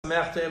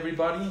Sameach to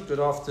everybody.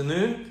 Good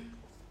afternoon.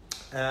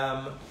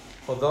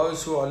 For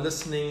those who are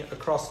listening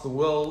across the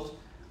world,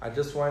 I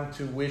just want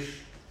to wish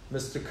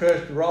Mr.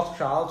 Kurt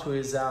Rothschild, who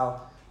is I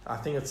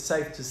think it's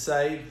safe to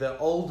say, the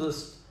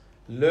oldest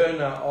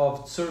learner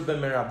of Tzur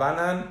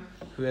B'Merabanan,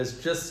 who has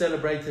just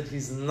celebrated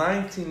his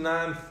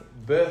 99th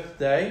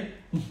birthday,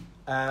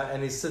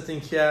 and is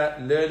sitting here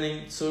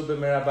learning Tzur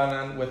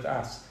B'Merabanan with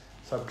us.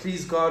 So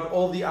please God,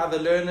 all the other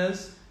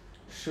learners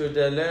should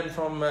learn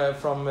from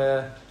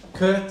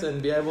Kurt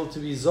and be able to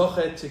be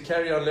zochet to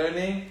carry on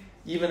learning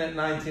even at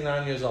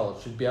 99 years old.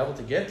 Should be able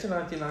to get to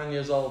 99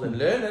 years old and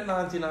learn at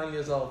 99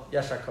 years old.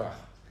 Yashar koach.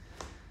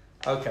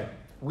 Okay,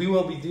 we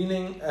will be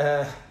dealing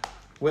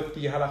with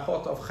the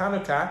halachot of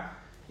Chanukah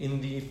in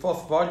the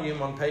 4th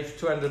volume on page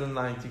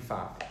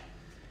 295.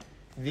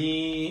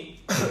 The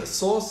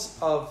source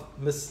of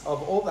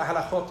all the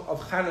halachot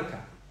of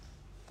Chanukah,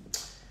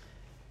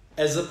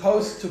 as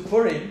opposed to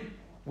Purim,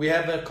 we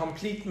have a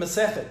complete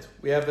Masechet.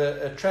 We have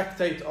a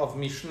tractate of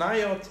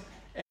Mishnayot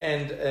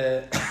and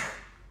a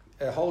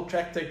whole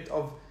tractate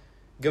of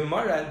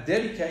Gemara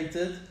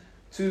dedicated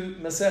to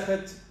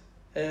Masechet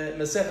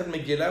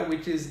Megillah,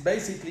 which is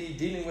basically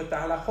dealing with the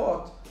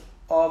halachot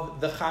of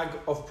the Chag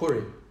of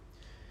Purim.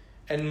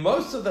 And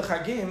most of the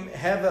Chagim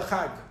have a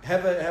Chag,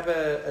 have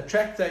a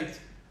tractate.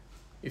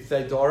 If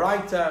they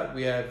Doraita,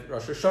 we have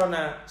Rosh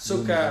Hashanah,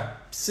 Sukkah,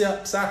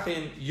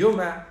 Psachim,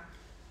 Yuma.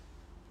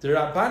 The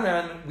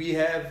Rabbanan, we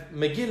have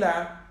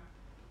Megillah,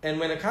 and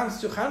when it comes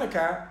to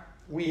Chanukah,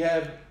 we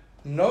have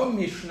no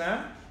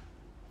Mishnah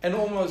and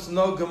almost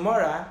no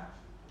Gemara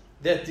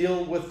that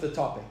deal with the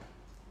topic.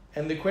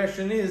 And the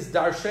question is,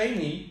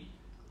 Darsheni,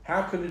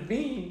 how could it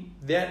be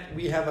that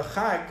we have a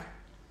Chag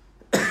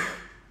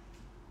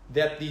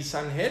that the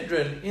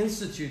Sanhedrin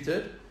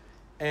instituted,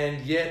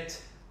 and yet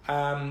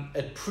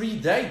it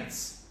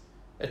predates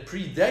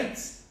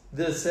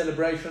the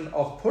celebration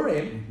of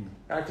Purim,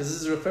 because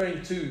this is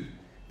referring to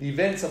the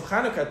events of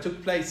Chanukah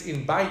took place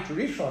in Beit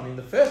Rishon, in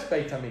the first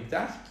Beit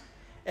HaMikdash,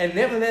 and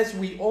nevertheless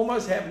we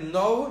almost have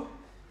no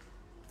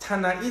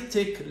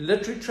Tanaitic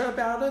literature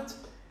about it,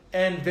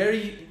 and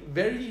very,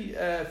 very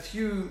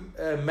few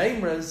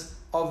Meimras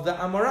of the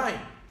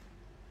Amoraim.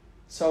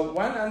 So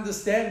one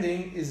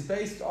understanding is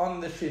based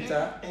on the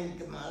Shita. In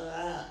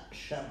Gemara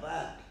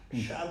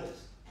Shabbos.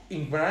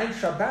 In Gemara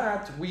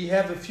Shabbat, we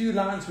have a few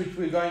lines which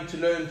we're going to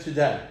learn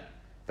today,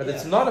 but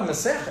it's not a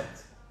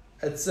Masechet.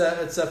 It's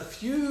a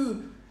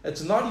few.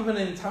 It's not even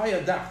an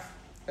entire daf.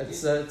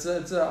 It's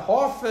a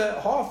half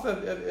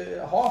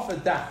a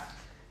daf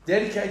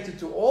dedicated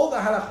to all the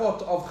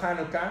halachot of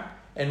Chanukah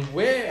and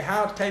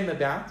how it came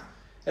about,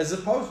 as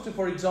opposed to,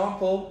 for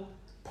example,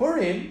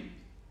 Purim.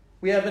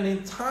 We have an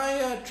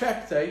entire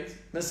tractate,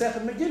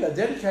 Masechet Megillah,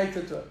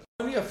 dedicated to it.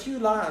 Only a few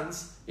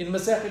lines in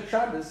Masechet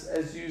Shabbos,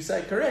 as you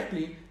say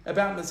correctly,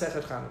 about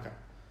Masechet Chanukah.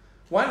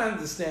 One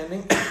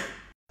understanding,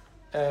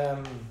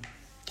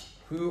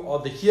 who are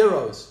the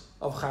heroes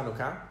of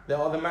Chanukah, they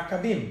are the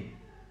Maccabim.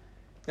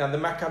 Now the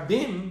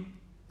Maccabim,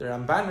 the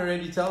Ramban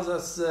already tells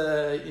us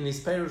in his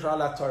Perush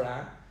ala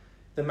Torah,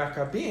 the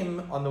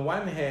Maccabim, on the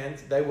one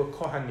hand, they were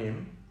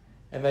Kohanim,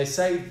 and they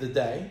saved the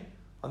day.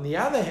 On the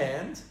other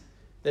hand,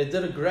 they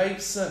did a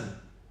grave sin,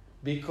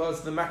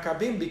 because the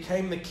Maccabim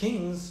became the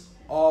kings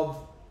of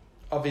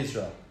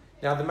Israel.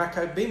 Now the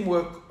Maccabim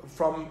were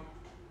from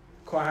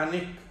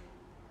Kohanic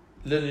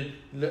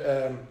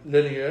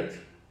lineage.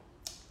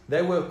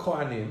 They were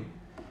Kohanim,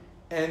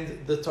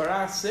 and the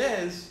Torah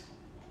says,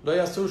 Lo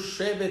yasu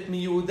shevet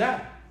mi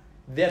Yehuda,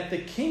 that the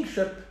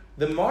kingship,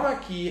 the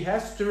monarchy,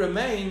 has to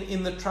remain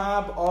in the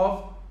tribe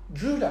of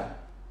Judah.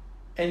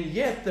 And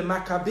yet the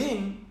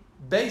Maccabim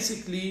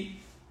basically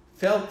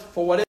felt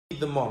for whatever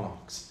the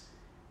monarchs.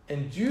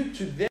 And due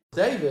to that,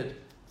 David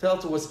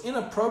felt it was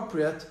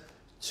inappropriate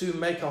to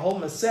make a whole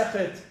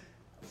Masechet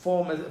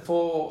for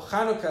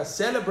Chanukah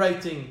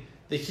celebrating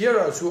the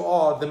heroes who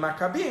are the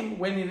Maccabim,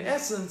 when in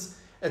essence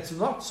it's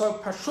not so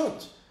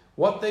pashut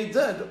what they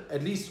did,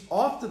 at least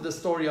after the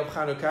story of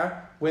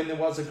Chanukah, when there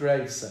was a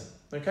grave sin.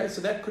 Okay,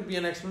 so that could be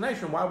an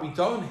explanation why we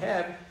don't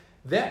have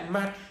that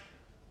much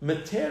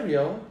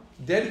material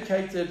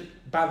dedicated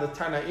by the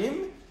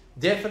Tanaim,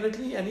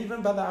 definitely, and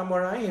even by the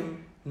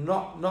Amoraim,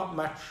 not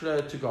much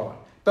to go on.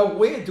 But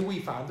where do we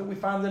find it? We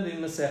find it in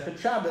Masechet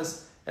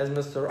Shabbos, as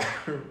Mr.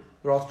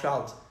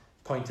 Rothschild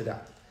pointed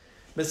out.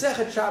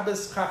 Masechet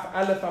Shabbos, Chaf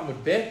Aleph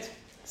Amud Bet,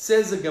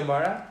 says the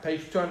Gemara,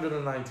 page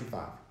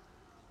 295,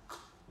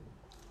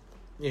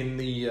 in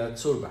the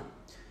Tzurba.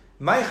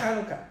 My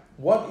Chanukah.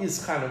 What is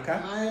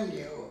Chanukah? Mind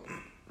you,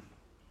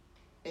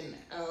 in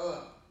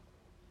our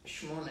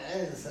Shmona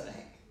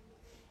Esrei,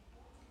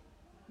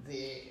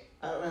 the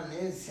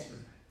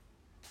Alanissim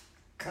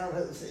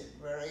covers it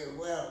very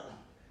well.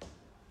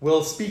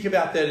 We'll speak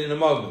about that in a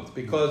moment,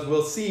 because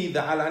we'll see the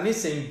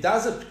Alanissim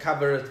doesn't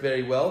cover it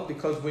very well,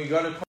 because we're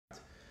going to...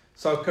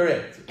 So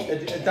correct,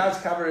 it does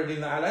cover it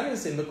in the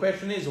Alanissim. The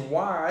question is,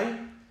 why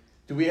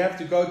do we have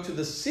to go to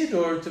the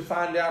Siddur to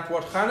find out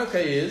what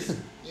Chanukah is?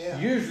 Yeah.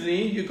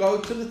 Usually you go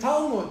to the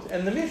Talmud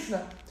and the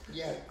Mishnah.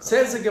 Yeah.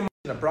 Says the Gemara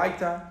in a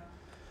Braita,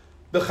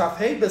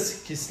 B'chafhei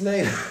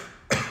Kislev,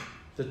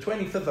 the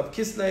 25th of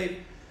Kislev,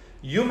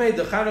 Yumei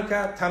de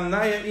Chanukah,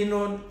 Tamnaya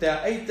Inun, there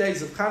are 8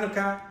 days of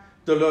Chanukah,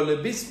 Dolo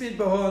lebisbid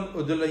bahon,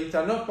 Udolo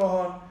itanot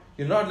bahon.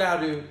 You're not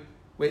allowed to,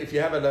 if you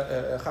have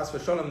a chas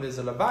v'sholom, there's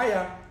a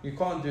levaya, you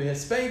can't do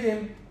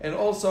hespedim, and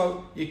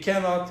also you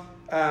cannot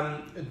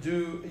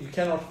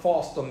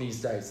fast on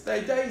these days.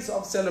 They're days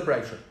of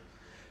celebration.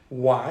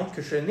 Why?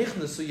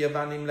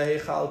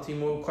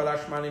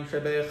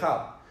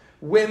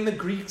 When the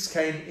Greeks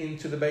came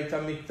into the Beit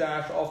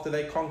HaMikdash after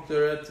they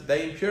conquered it,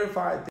 they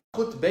impurified.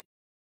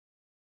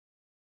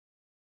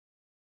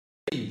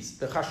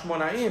 The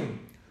Chashmonaim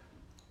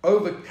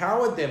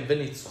overpowered them,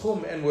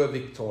 v'nitzchum, and were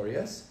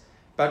victorious.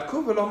 But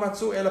they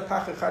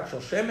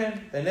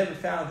never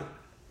found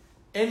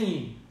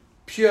any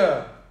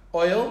pure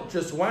oil,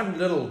 just one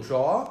little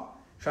jar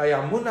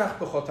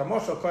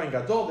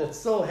that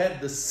still had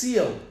the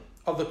seal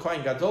of the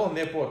Kohen Gadol, and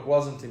therefore it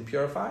wasn't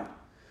impurified.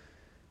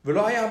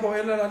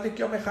 It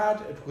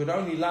could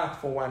only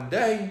last for one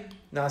day.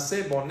 The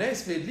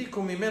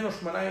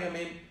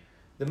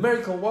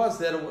miracle was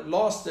that it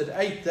lasted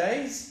 8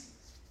 days.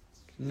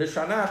 And the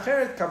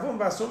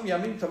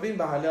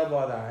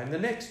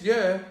next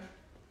year,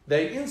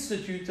 they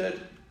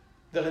instituted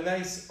the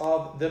Renes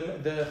of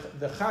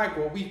the Chag,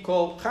 what we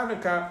call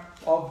Chanukah,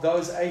 of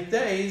those 8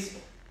 days,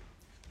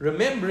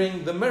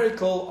 remembering the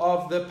miracle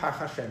of the Pach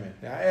HaShemen.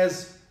 Now,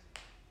 as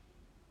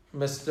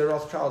Mr.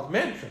 Rothschild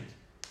mentioned,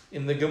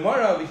 in the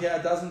Gemara over here,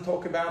 it doesn't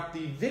talk about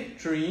the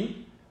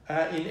victory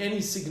in any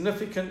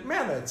significant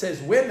manner. It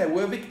says when they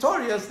were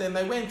victorious, then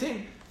they went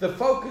in. The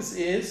focus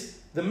is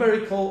the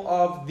miracle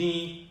of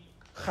the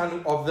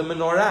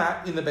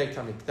menorah in the Beit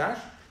HaMikdash.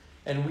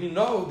 And we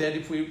know that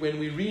when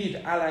we read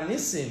Al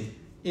Anissim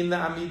in the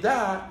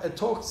Amidah, it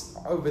talks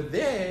over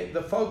there,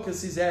 the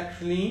focus is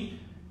actually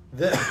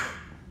the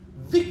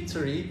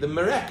victory, the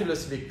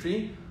miraculous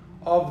victory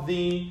of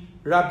the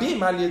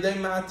Rabim al Yedei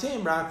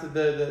Ma'atim, right?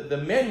 The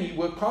many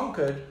were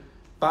conquered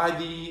by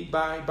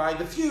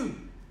the few,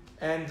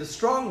 and the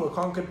strong were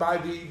conquered by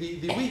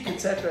the weak,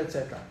 etc.,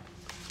 etc.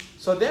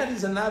 So that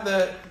is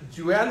another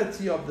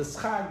duality of the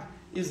Chag.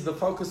 Is the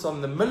focus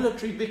on the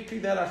military victory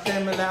that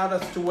Hashem allowed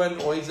us to win,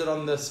 or is it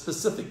on the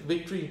specific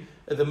victory,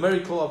 the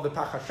miracle of the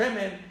Pach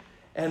HaShemen,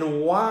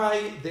 and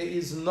why there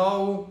is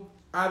no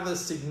other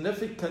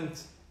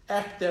significant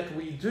act that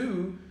we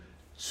do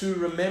to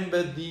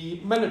remember the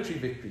military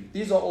victory?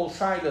 These are all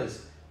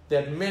shaylas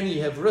that many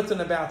have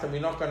written about, and we're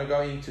not going to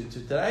go into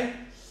today.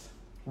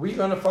 We're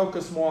going to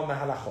focus more on the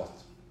halachot.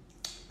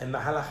 And the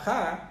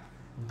halacha,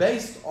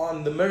 based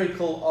on the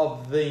miracle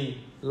of the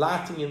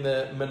lighting in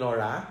the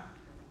menorah,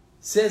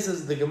 says,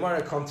 as the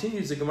Gemara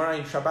continues, the Gemara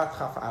in Shabbat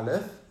Chaf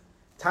Aleph,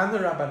 Tanu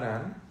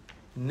Rabbanan,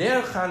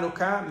 Ner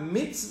Chanukah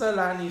mitzvah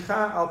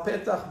la'anicha al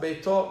petach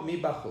beito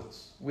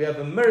mibachutz. We have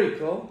a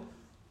miracle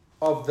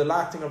of the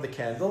lighting of the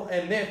candle,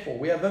 and therefore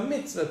we have a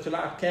mitzvah to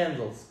light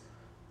candles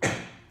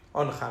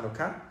on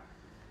Chanukah.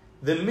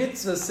 The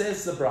mitzvah,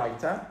 says the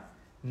Braita,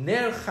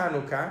 Ner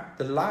Chanukah,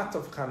 the light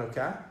of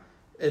Chanukah,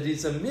 it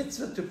is a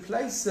mitzvah to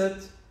place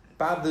it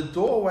by the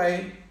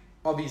doorway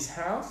of his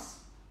house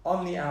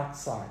on the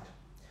outside.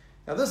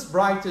 Now this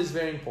Braita is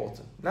very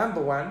important.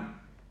 Number one,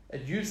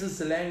 it uses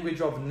the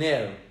language of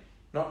ner,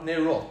 not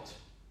nerot,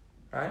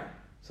 right?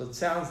 So it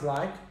sounds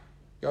like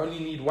you only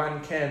need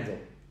one candle,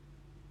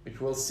 which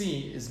we'll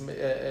see is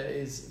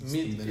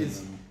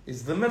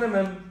the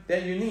minimum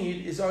that you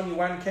need is only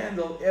one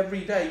candle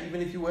every day.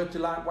 Even if you were to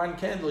light one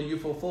candle, you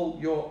fulfill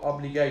your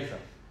obligation,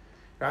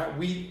 right?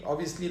 We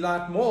obviously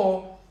light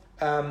more,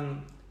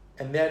 and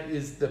that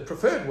is the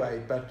preferred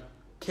way, but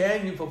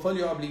can you fulfill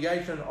your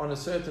obligation on a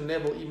certain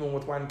level even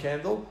with one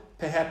candle?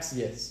 Perhaps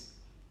yes.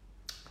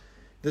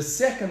 The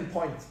second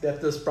point that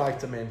this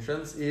Braita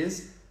mentions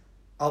is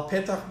Al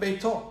Petach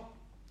Beito.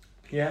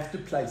 You have to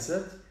place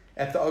it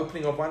at the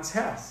opening of one's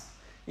house,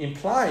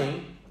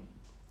 implying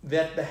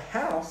that the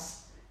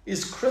house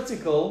is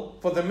critical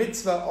for the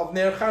mitzvah of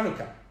Ner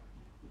Chanukah.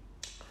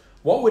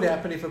 What would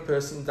happen if a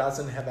person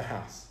doesn't have a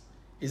house?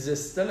 Is there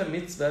still a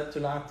mitzvah to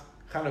light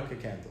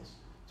Chanukah candles?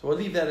 So we'll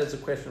leave that as a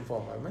question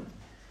for a moment.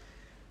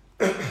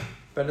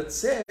 But it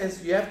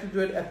says you have to do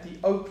it at the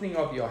opening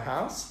of your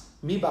house,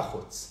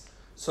 mibachutz.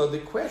 So the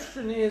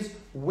question is,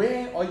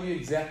 where are you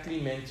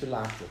exactly meant to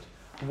light it?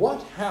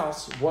 What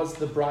house was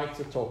the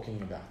Braita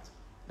talking about?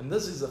 And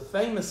this is a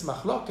famous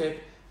machloket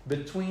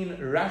between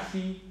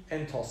Rashi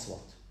and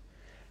Tosfot.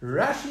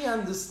 Rashi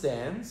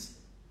understands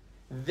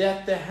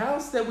that the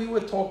house that we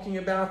were talking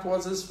about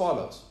was as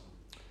follows.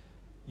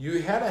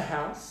 You had a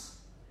house,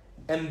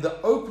 and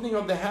the opening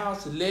of the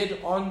house led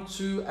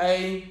onto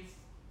a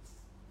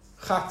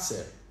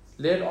chatzer,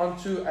 led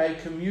onto a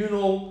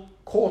communal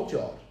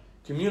courtyard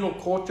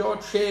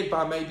shared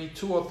by maybe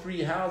 2 or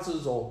 3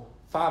 houses or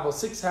 5 or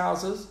 6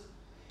 houses.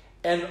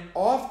 And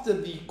after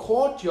the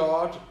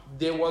courtyard,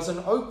 there was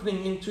an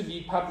opening into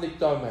the public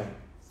domain.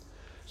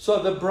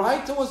 So the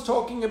Braita was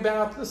talking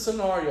about the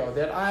scenario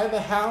that I have a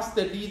house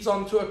that leads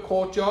onto a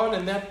courtyard,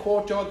 and that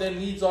courtyard then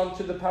leads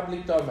onto the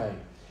public domain.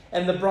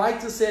 And the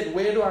Braita said,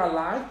 where do I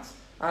light?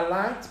 I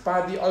light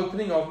by the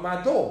opening of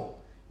my door.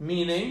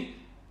 Meaning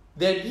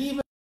that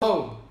even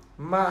though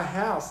my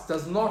house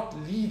does not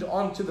lead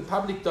onto the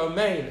public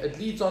domain, it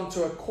leads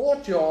onto a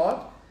courtyard,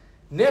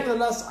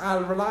 nevertheless I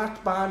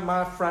light by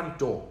my front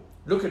door.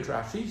 Look at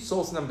Rashi,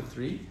 source number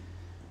 3.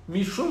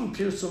 Mishum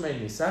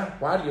pirsumei nisa.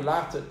 Why do you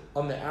light it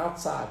on the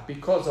outside?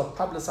 Because of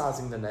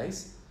publicizing the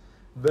nes.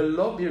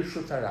 Velo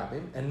birshut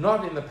harabim, and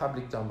not in the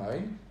public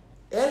domain.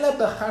 Ela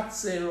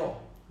bechatzero.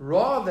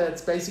 Rather,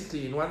 it's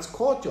basically in one's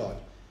courtyard.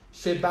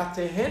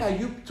 Shebatehen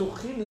hayu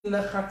ptuchin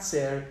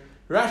lechatzer.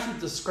 Rashi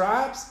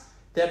describes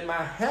that my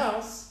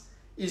house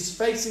is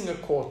facing a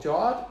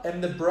courtyard,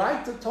 and the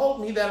Braita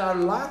told me that I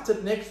light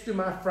it next to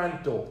my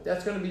front door.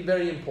 That's going to be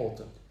very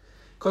important.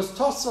 Because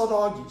Tosfot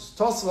argues.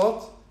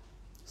 Tosfot,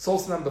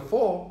 source number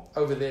 4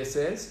 over there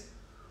says,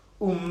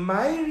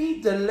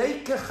 Umayri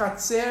deleike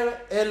chatzer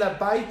el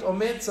abayit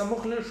omed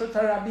samuch lirshut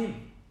harabim.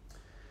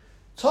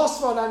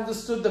 Tosfot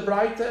understood the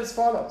Braita as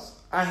follows.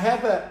 I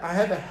have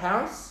a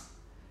house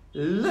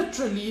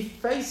literally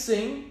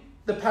facing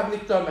the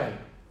public domain,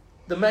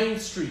 the main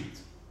street.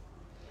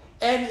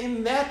 And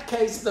in that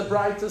case, the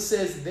Braita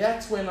says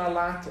that's when I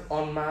light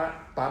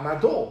by my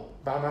door,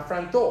 by my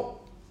front door.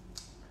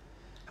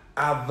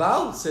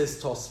 Aval,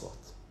 says Tosfot.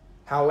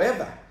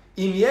 However,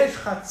 im yesh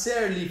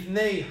chatzer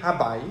lifnei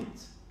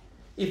habayit,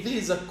 if there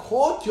is a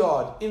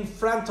courtyard in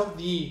front of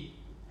the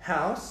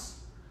house,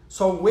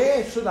 so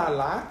where should I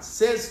light?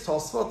 Says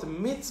Tosfot,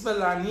 mitzvah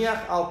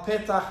laniach al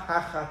petach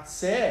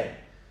hachatzer.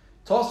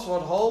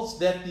 Tosfot holds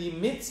that the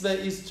mitzvah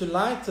is to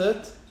light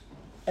it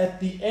at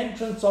the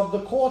entrance of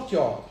the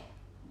courtyard,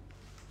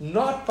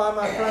 not by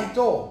my front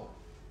door.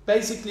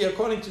 Basically,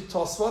 according to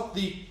Tosfot,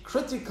 the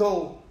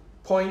critical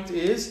point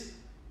is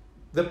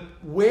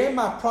where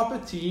my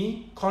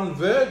property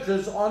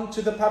converges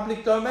onto the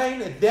public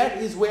domain, that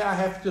is where I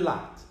have to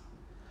light.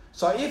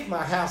 So if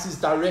my house is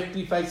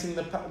directly facing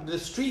the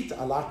street,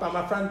 I light by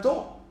my front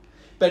door.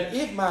 But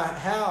if my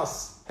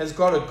house has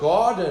got a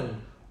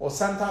garden or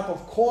some type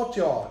of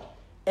courtyard,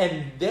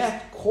 and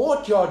that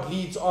courtyard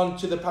leads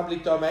onto the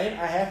public domain,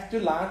 I have to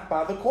light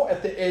by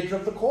at the edge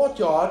of the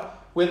courtyard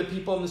where the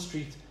people on the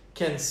street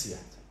can see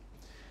it.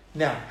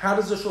 Now, how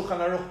does the Shulchan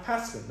Aruch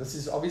paskin? This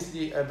is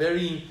obviously a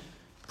very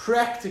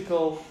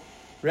practical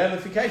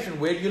ramification.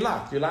 Where do you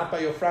light? Do you light by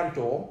your front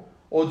door,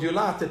 or do you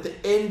light at the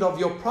end of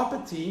your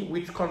property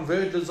which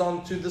converges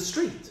onto the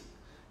street?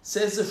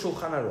 Says the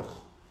Shulchan Aruch.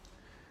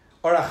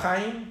 Orach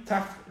Chaim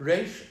Taf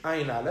Reish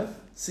Ayin Aleph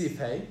Sif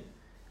Hey.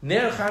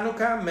 Ner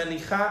Chanukah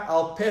menicha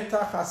al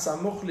petach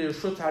hasamuch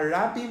lirshut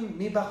harabim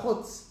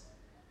mibachutz.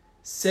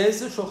 Says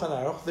the Shulchan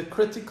Aruch, the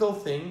critical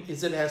thing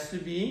is it has to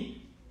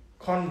be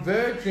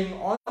converging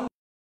on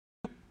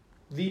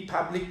the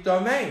public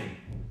domain.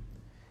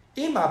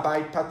 Now,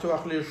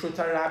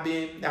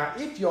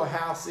 if your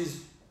house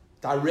is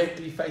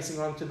directly facing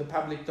onto the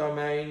public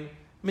domain,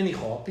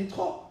 minicha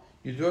pitcho,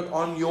 you do it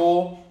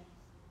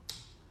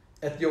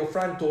at your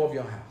front door of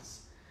your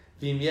house.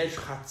 But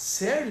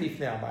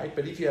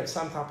if you have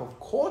some type of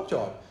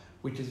courtyard,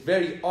 which is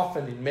very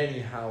often in many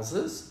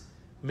houses,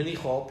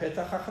 minicha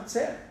petach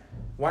hachatzer,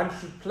 one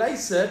should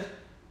place it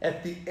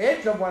at the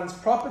edge of one's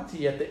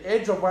property, at the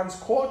edge of one's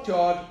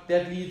courtyard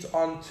that leads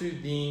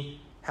onto the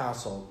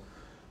household.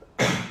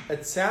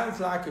 It sounds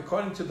like,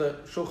 according to the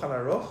Shulchan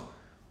Aruch,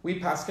 we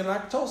paskin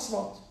like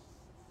Tosfot.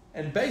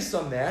 And based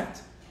on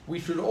that, we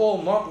should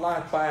all not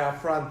light by our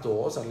front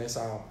doors, unless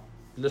our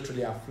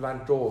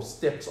front door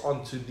steps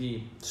onto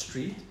the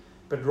street,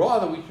 but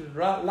rather we should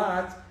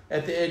light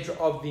at the edge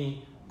of the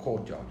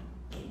courtyard.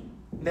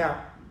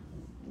 Now,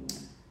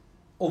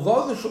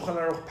 although the Shulchan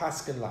Aruch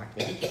paskin like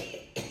that,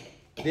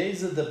 there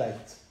is a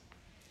debate.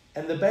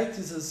 And the debate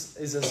is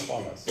as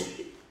follows.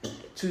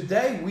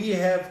 Today we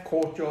have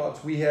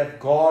courtyards, we have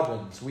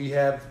gardens, we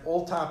have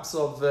all types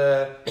of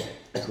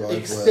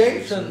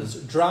extensions,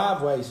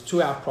 driveways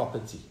to our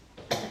property.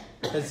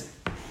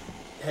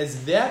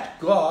 Has that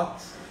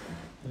got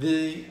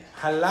the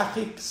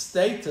halachic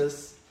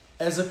status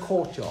as a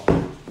courtyard?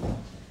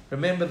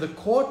 Remember, the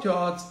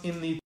courtyards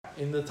in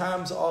the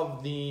times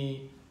of the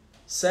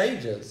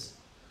sages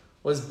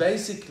was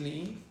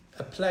basically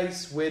a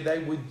place where they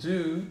would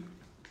do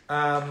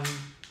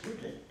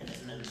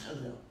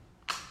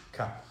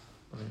cup.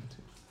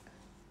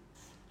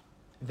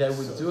 They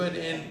would do it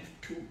in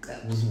 2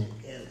 cups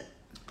together.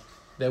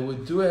 They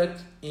would do it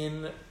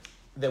in.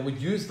 They would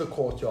use the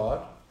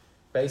courtyard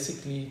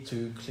basically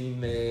to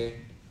clean their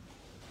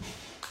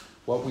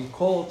what we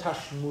call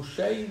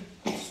tashmushei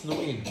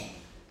snuin.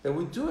 They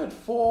would do it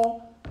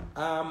for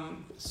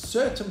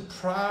certain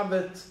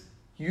private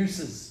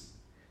uses.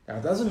 Now,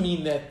 it doesn't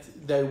mean that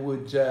they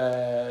would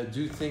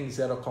do things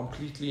that are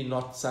completely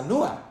not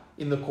sanua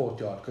in the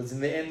courtyard, because in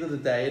the end of the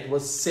day, it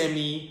was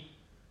semi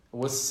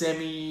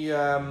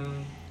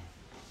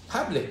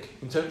public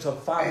in terms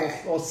of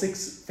 5 or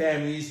 6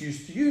 families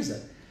used to use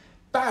it.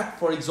 But,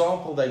 for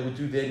example, they would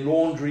do their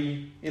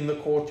laundry in the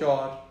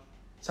courtyard,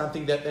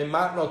 something that they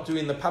might not do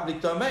in the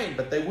public domain,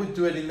 but they would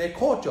do it in their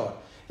courtyard.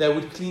 They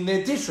would clean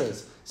their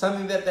dishes.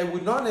 something that they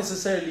would not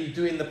necessarily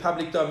do in the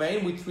public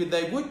domain, which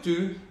they would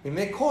do in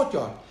their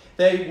courtyard.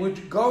 They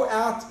would go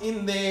out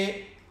in their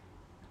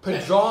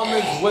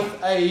pajamas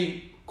with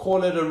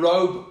call it a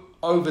robe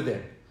over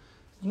them.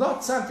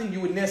 Not something you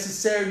would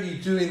necessarily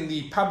do in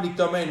the public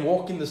domain,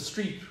 walk in the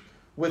street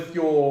with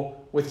your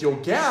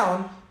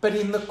gown, but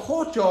in the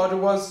courtyard it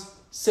was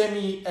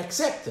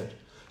semi-accepted.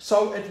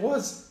 So it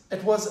was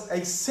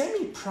a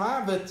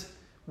semi-private,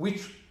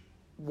 which,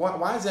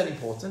 why is that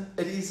important?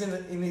 It is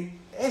in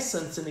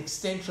essence an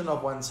extension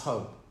of one's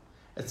home.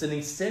 It's an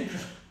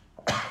extension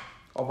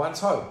of one's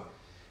home.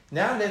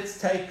 Now let's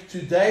take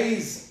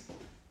today's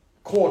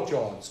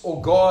courtyards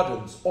or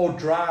gardens or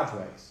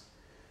driveways.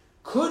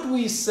 Could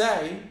we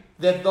say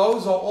that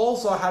those are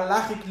also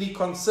halachically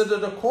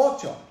considered a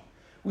courtyard?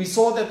 We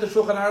saw that the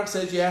Shulchan Aruch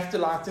says you have to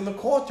light in the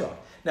courtyard.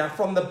 Now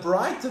from the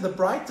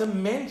Breita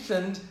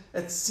mentioned,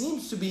 it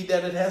seems to be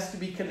that it has to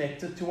be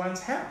connected to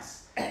one's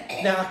house.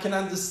 Now I can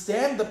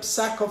understand the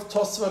psak of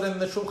Tosfot and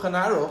the Shulchan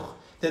Aruch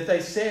that they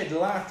said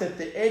light at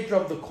the edge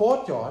of the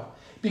courtyard,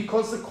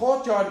 because the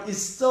courtyard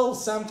is still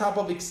some type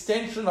of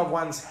extension of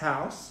one's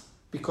house,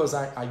 because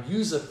I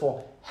use it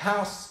for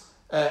house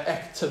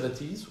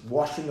activities,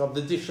 washing of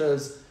the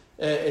dishes,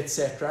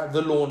 etc.,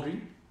 the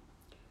laundry.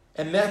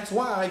 And that's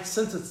why,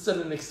 since it's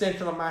still an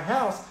extension of my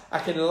house, I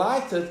can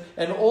light it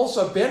and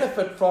also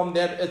benefit from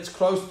that it's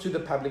close to the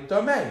public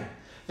domain.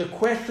 The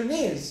question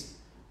is,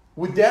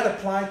 would that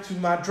apply to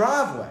my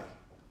driveway,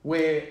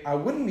 where I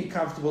wouldn't be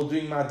comfortable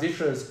doing my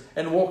dishes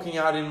and walking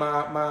out in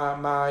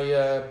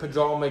my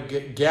pajama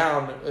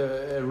gown,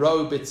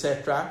 robe,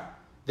 etc.?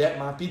 That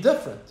might be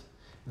different.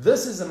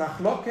 This is a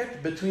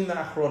machloket between the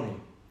Achronim.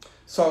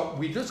 So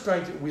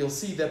we'll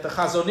see that the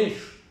Chazon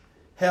Ish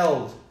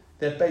held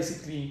that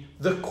basically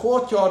the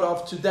courtyard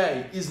of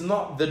today is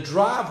not the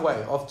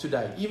driveway of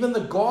today. Even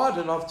the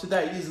garden of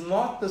today is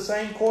not the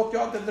same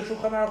courtyard that the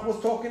Shulchan Aruch was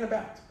talking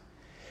about.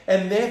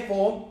 And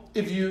therefore,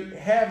 if you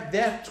have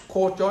that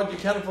courtyard, you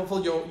cannot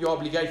fulfill your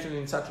obligation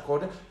in such a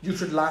courtyard, you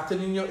should light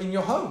it in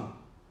your home,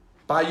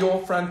 by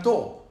your front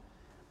door.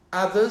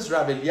 Others,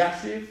 Rabbi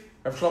Elyashiv,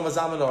 Rav Shlomo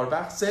Zalman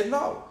Auerbach, said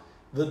no.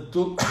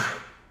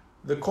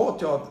 The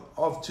courtyard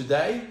of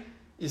today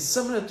is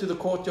similar to the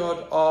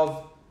courtyard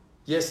of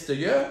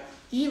yesteryear,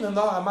 even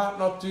though I might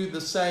not do the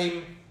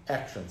same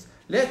actions.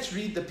 Let's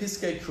read the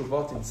Piskei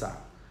Teshuvot inside.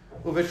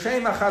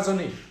 Uveshem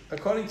HaChazon Ish,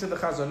 according to the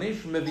Chazon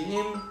Ish,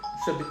 Mevi'im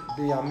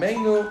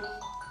Shebiyameinu.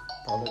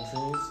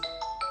 Apologies.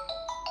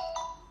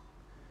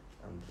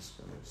 I'm just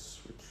going to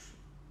switch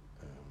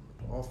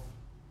it off.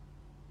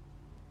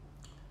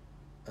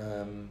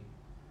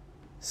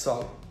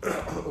 So,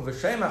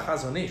 Uveshem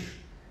HaChazon Ish,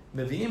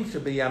 Mevi'im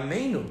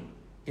Shebiyameinu,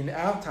 in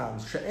our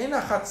times, She'en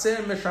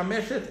HaChatzer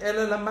Meshameshet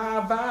Ela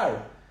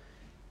Lama'avar.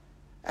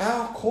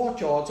 Our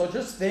courtyards are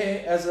just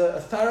there as a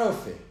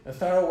thoroughfare, a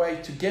thorough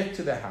way to get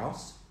to the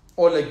house,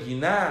 or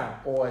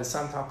legina, or as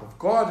some type of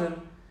garden.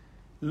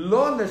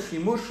 Lo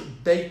leshimush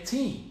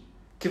beiti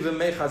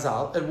kivimei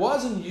chazal. It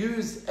wasn't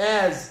used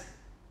as,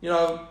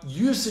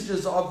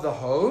 usages of the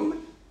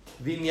home.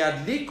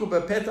 V'nyadliku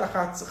bepetach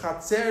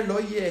chatzer lo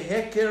yeh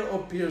heker o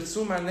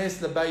pirsum hanes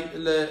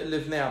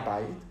levnei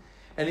habayit.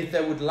 And if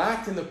they would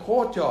light in the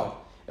courtyard,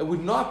 it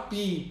would not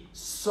be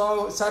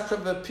such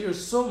of a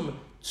pirsum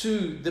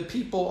to the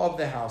people of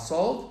the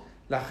household.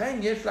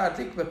 Therefore,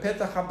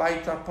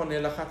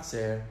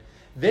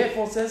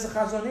 says the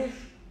Chazon Ish,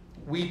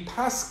 we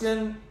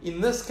paskin, in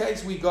this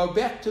case, we go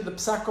back to the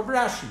psak of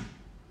Rashi.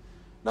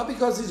 Not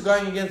because he's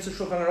going against the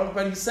Shulchan Aruch,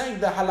 but he's saying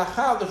the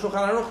halacha of the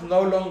Shulchan Aruch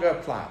no longer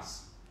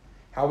applies.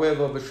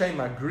 However, B'Shem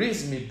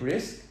HaGriz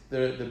MiBrisk,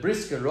 the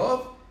Brisker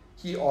Rov,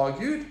 he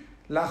argued,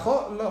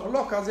 so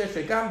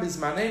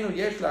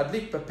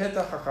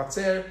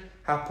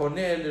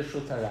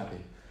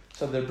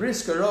the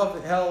Brisker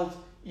Rov held,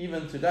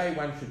 even today,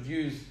 one should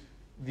use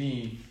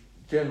the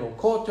general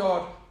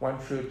courtyard, one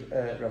should,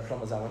 Rav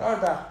Shlomo Zalman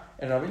Auerbach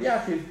and Rav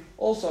Elyashiv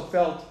also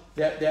felt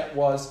that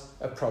was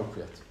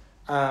appropriate.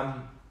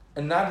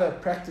 Another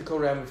practical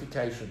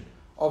ramification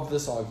of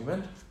this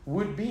argument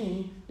would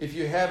be if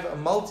you have a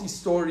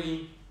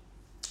multi-story,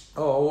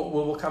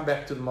 we'll come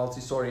back to the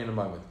multi-story in a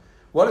moment.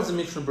 What is the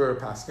Mishnah Berurah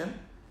Paskin?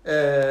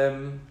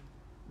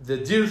 The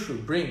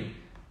Dirshu bring,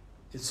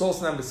 it's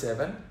source number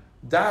 7,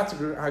 Dat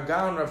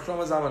Hagan Rav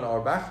Shlomo Zalman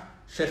Auerbach,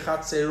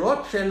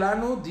 Shechatzerot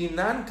Shelanu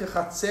Dinan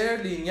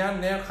Kechatzer Li'inyan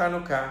Ner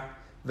Chanukah,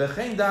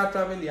 V'chein Dat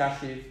Rav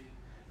Elyashiv.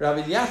 Rav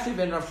Elyashiv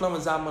and Rav Shlomo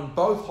Zalman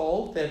both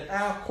hold that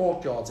our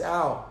courtyards,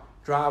 our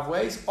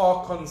driveways,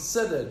 are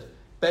considered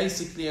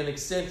basically an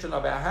extension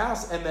of our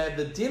house, and they have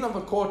the din of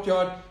a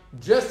courtyard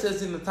just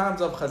as in the times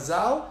of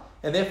Chazal,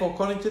 and therefore,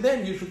 according to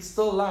them, you should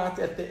still light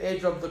at the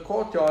edge of the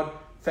courtyard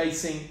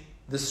facing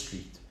the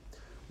street.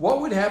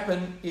 What would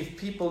happen if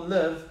people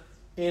live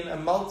in a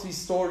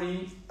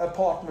multi-story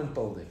apartment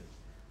building?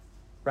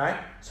 Right?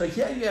 So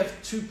here you have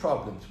two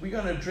problems. We're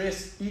going to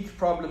address each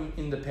problem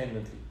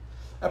independently.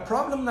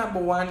 Problem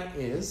number one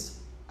is...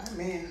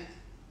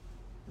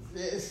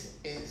 this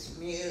is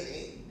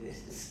merely the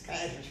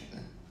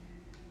discussion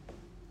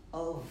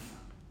of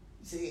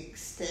the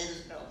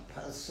extent of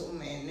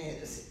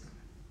Pasumenism.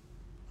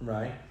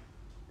 Right.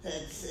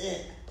 That's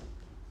it.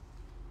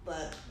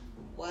 But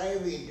why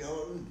we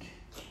don't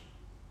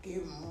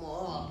give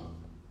more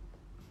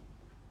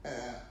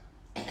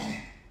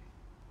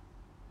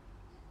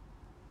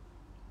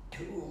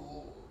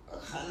to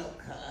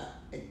Hanukkah,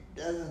 it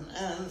doesn't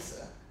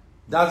answer.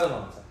 Doesn't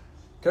answer.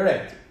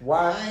 Correct.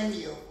 Why? Mind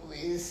you,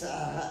 we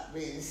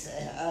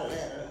say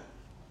Hallel,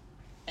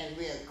 and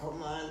we are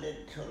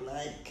commanded to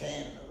light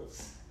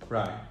candles.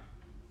 Right.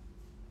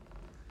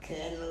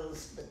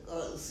 Candles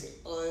because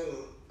the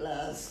oil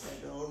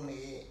lasted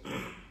only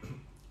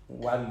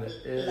 8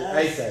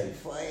 days.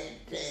 for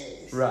 8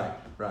 days. Right,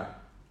 right.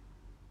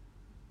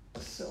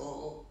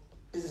 So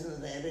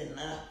isn't that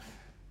enough?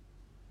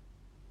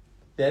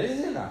 That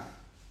is enough.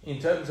 In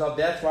terms of,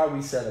 that's why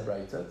we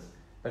celebrate it.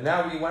 But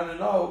now we want to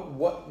know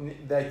what,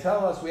 they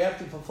tell us we have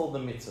to fulfill the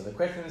mitzvah. The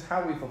question is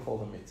how we fulfill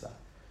the mitzvah.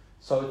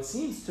 So it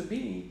seems to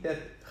be that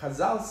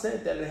Chazal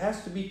said that it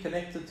has to be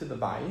connected to the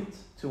bayit,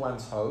 to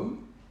one's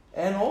home,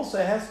 and also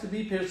it has to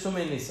be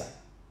Pirsumei Nisa,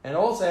 and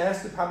also it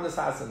has to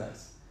publicize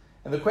hasanas.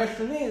 And the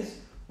question is,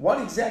 what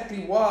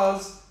exactly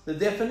was the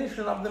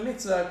definition of the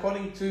mitzvah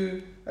according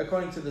to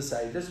the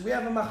sages? We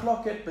have a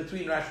machloket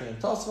between Rashi and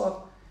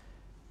Tosfot.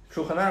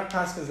 Shulchan Aruch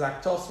paskins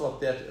like Tosfot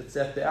that it's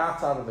at the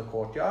outside of the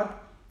courtyard,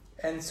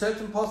 and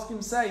certain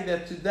poskim say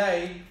that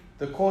today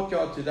the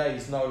courtyard today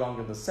is no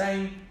longer the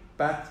same,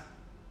 but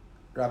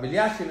Rabbi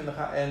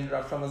Elyashiv and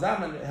Rav Shlomo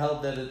Zalman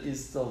held that it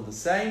is still the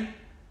same.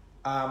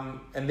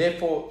 And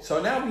therefore,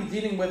 so now we're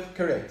dealing with,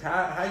 correct,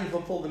 how you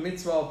fulfill the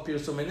mitzvah of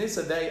Pirsumei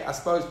Nisa. I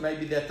suppose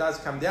maybe that does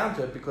come down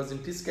to it, because in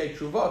Piskei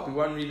Teshuvot, we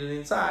won't read it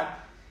inside,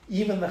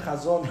 even the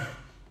Chazon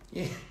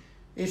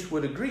Ish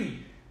would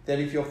agree that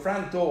if your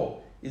front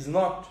door is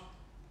not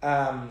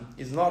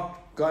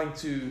going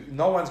to,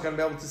 no one's going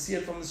to be able to see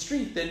it from the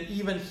street, then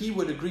even he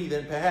would agree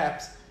that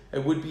perhaps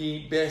it would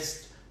be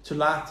best to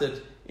light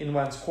it in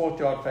one's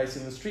courtyard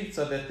facing the street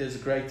so that there's a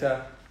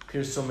greater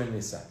Pirsumei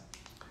Nisa.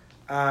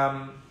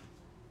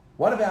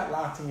 What about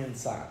lighting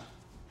inside?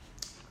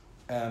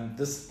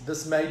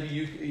 This maybe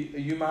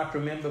you might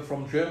remember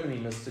from Germany,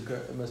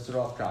 Mr.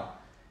 Rothschild.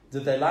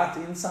 Did they light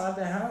inside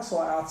the house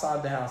or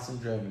outside the house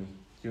in Germany?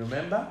 Do you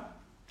remember?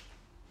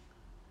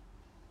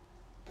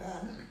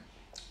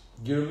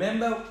 Do you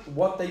remember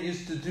what they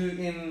used to do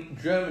in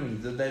Germany?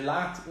 Did they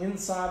light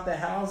inside the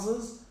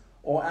houses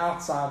or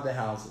outside the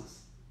houses?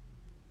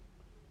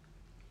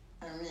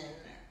 I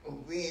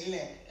mean, we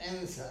lit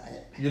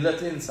inside. You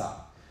lit inside.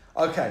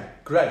 Okay,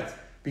 great.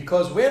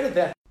 Because where did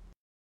that...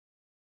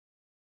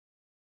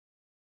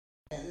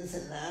 When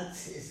the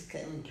Nazis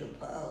came to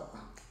power,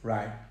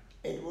 right,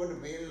 it would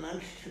have been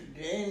much too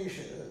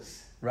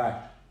dangerous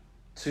right,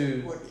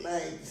 to put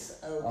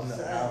lights on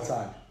the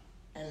outside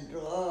and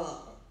draw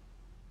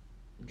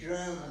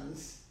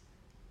Germans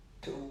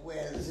to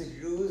where the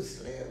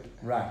Jews live.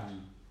 Right,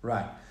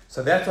 right.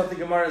 So that's what the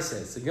Gemara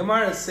says. The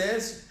Gemara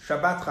says,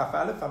 Shabbat Chaf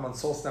Aleph, I'm on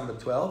source number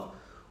 12,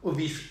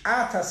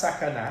 Uvish'at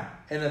HaSakana,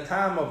 in a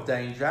time of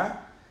danger,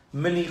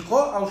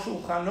 Menicho al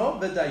Shulchano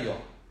v'dayo.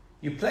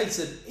 You place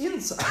it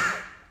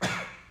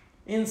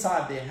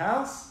inside their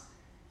house,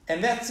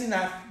 and that's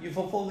enough. You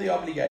fulfill the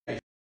obligation.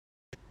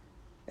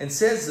 And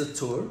says the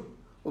Tur,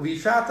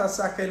 Uvish'at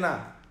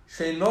HaSakana,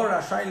 She'no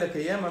Rashai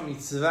Lekayem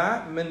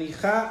HaMitzvah,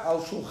 Menicha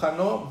al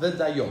Shulchano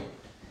v'dayo.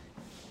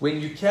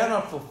 When you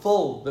cannot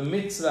fulfill the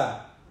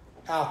mitzvah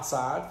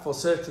outside for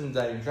certain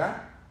danger,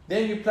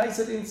 then you place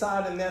it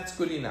inside, and that's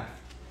good enough.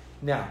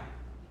 Now,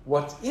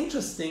 what's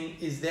interesting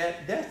is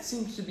that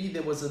seems to be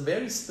there was a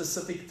very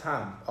specific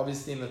time.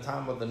 Obviously, in the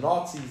time of the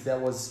Nazis,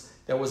 that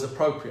was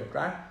appropriate,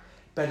 right?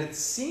 But it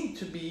seemed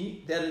to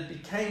be that it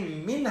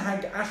became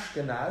minhag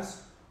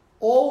Ashkenaz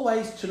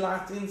always to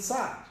light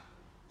inside,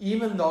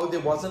 even though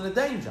there wasn't a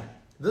danger.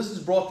 This is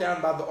brought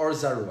down by the Or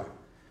Zarua.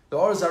 The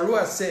Or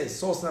Zarua says,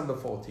 source number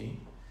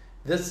 14.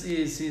 This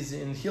is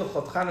in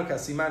Hilchot Chanukah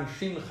Siman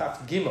Shin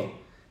Chaf Gimel.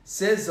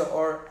 Says the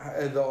Or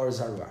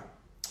Zarua.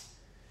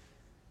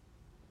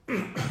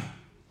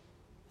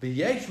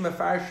 V'yesh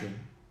mefarshim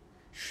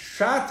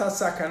shat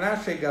hasakana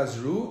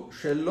shegazru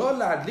shelo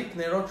ladlik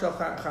nerot shel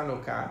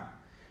Chanukah.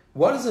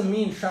 What does it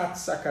mean, shat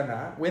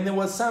sakana, when there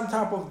was some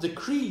type of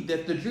decree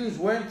that the Jews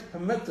weren't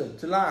permitted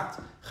to light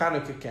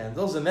Chanukah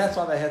candles, and that's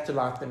why they had to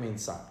light them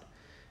inside.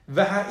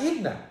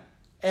 V'ha'idna,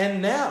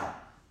 and now,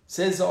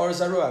 says the Or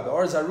Zarua. The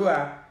Or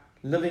Zarua,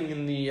 living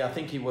in the, I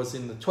think he was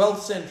in the 12th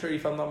century,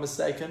 if I'm not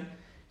mistaken,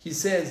 he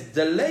says,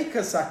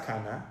 Deleka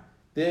sakana,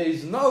 there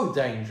is no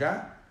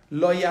danger.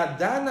 Lo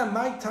yadana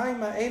my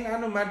time ein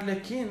anu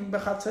madlekin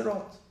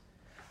bechatzerot.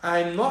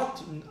 I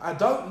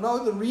don't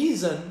know the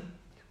reason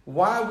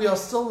why we are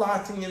still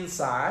lighting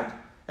inside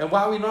and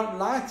why we're not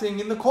lighting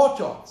in the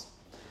courtyards.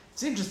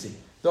 It's interesting.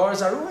 The Or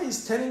Zarua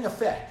is telling a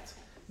fact.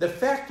 The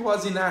fact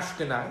was in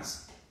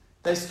Ashkenaz,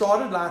 they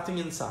started lighting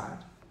inside.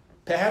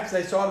 Perhaps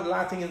they started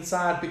lighting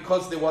inside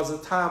because there was a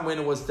time when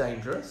it was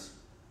dangerous.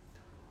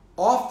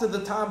 After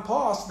the time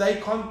passed, they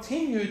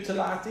continued to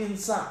light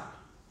inside.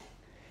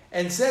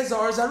 And says the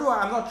Or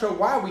Zarua, I'm not sure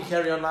why we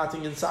carry on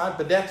lighting inside,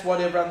 but that's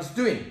what everyone's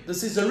doing.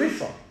 This is a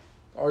rishon.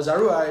 Or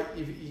Zarua,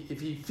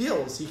 if he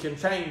feels he can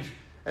change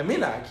a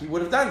minhag, he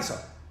would have done so.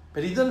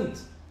 But he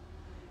didn't.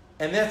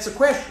 And that's a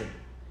question.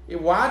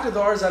 Why did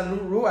the Or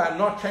Zarua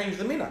not change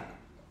the minhag?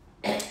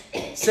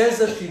 Says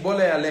the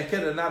Shibbolei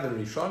Aleket, another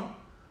rishon,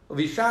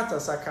 Vishata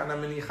sakana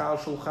menichal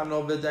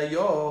shulchano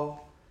v'dayo.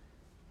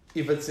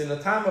 If it's in a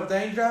time of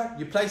danger,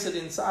 you place it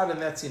inside and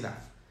that's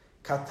enough.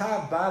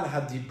 Katav Baal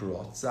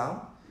Hadibrot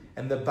Zal,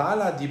 and the Baal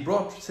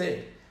Hadibrot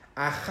said,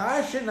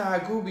 Achar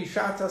shenahagu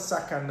bishata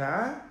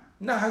sakana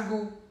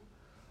nahagu.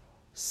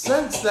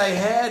 Since they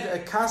had a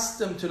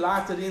custom to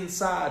light it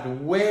inside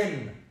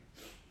when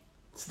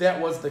that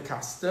was the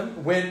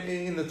custom, when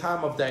in the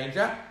time of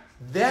danger,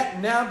 that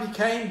now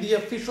became the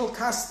official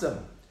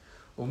custom.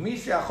 However,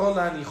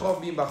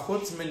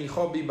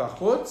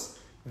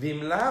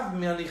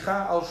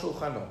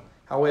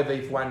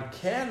 if one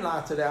can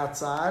light it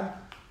outside,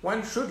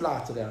 one should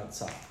light it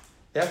outside.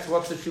 That's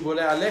what the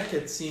Shibbolei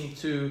Aleket seem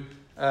to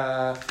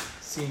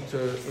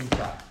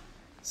imply.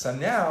 So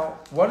now,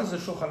 what does the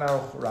Shulchan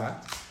Aruch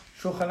write?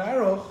 Shulchan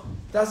Aruch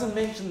doesn't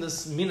mention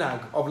this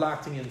minhag of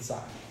lighting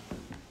inside.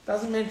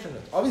 Doesn't mention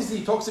it. Obviously,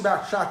 he talks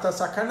about shata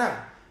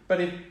sakana,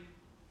 but if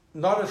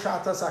not a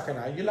shata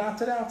sakana, you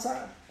light it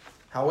outside.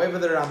 However,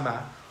 the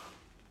Rama,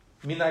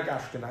 minhag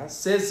Ashkenaz,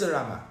 says the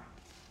Rama,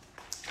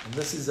 and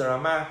this is the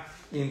Rama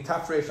in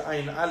Tafresh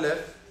Ayin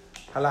Aleph,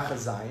 Halacha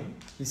Zayin.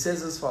 He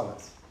says as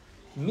follows: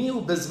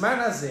 Miu bezman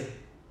hazeh,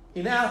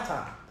 in our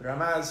time, the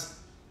Rama's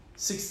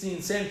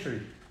 16th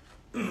century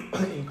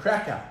in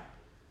Krakow,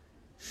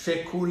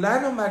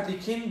 shekulanu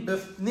madlikin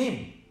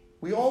b'fnim.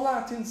 We all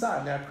light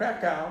inside. Now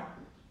Krakow,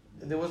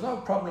 there was no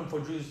problem for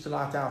Jews to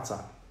light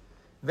outside.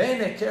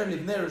 Ve'en eker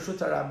livnei reshut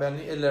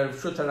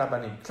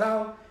harabanim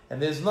klal, and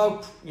there's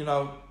no,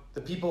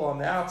 the people on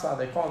the outside,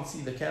 they can't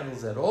see the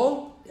candles at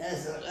all.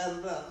 Does the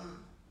Rambam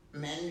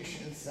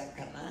mention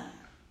sakana?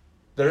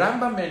 The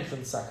Rambam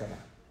mentions sakana.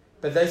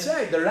 But they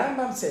say, the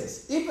Rambam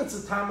says, if it's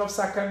a time of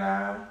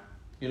sakana,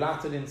 you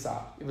light it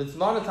inside. If it's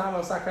not a time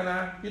of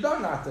sakana, you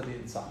don't light it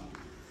inside.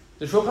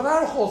 The Shulchan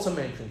Aruch also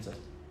mentions it.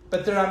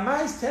 But the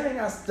Rama is telling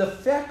us de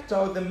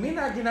facto, the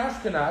minhag in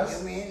Ashkenaz.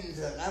 You mean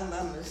the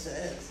Rambam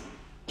says,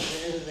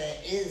 whether there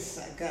is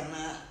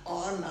sakana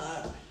or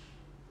not,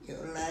 you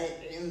light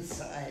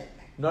inside.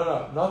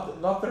 No,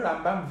 not the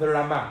Rambam, the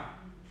Rama.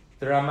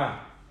 The Rama.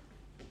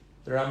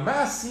 The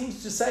Rama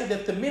seems to say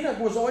that the minhag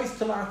was always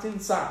to light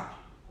inside.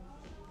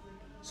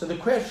 So the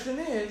question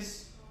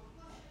is,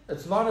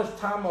 it's not a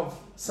time of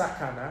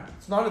sakana,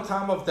 it's not a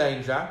time of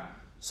danger,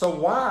 so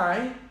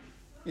why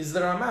is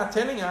the Rama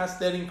telling us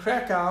that in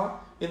Krakow,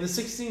 in the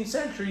 16th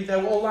century, they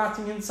were all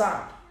lighting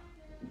inside?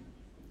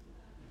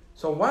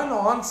 So one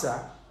answer,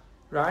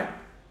 right,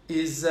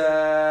 is based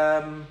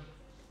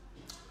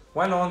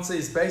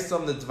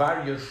on the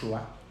Dvar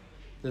Yehoshua.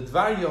 The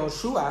Dvar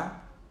Yehoshua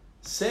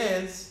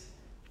says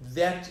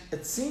that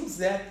it seems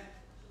that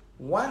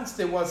once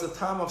there was a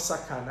time of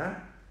sakana,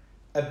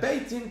 a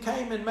Beit Din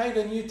came and made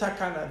a new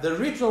takana. The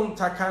original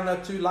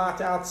takana to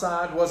light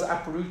outside was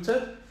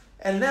uprooted,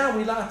 and now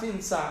we light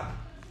inside.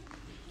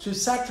 To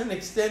such an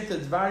extent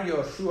that Dvar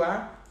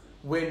Yehoshua,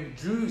 when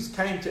Jews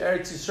came to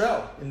Eretz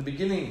Yisrael in the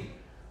beginning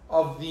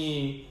of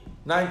the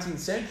 19th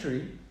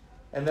century,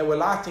 and they were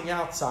lighting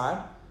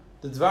outside,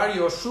 the Dvar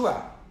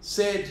Yehoshua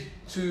said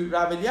to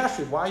Rav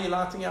Elyashiv, why are you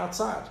lighting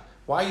outside?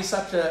 Why are you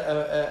such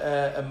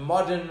a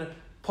modern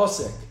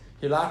posek?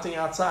 You're lighting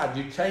outside.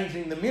 You're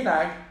changing the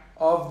minhag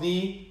of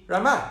the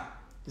Rama.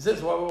 He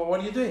says, what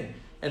are you doing?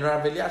 And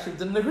Rav Elyashiv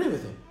didn't agree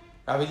with him.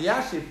 Rav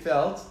Elyashiv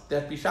felt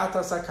that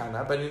bishata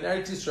sakana, but in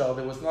Eretz Yisrael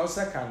there was no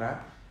sakana,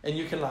 and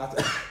you can light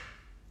it.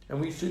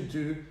 And we should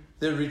do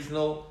the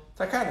original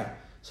takana.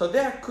 So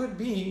there could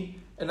be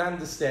an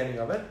understanding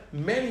of it.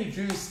 Many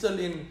Jews still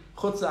in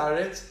Chutz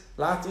La'aretz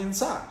light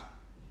inside,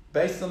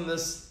 based on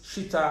this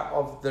shita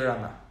of the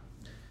Rama.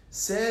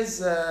 Says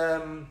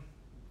the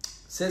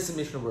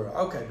Mishnah Berurah,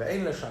 okay,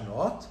 ve'ein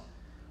leshanot,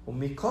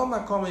 ומכל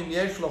מקום אם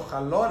יש לו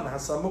חלון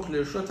הסמוך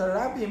לרשות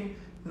הרבים,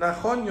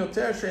 נכון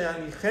יותר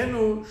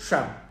שיניחנו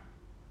שם.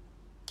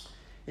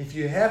 If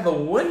you have a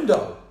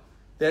window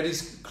that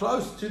is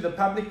close to the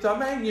public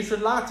domain, you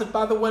should light it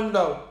by the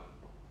window,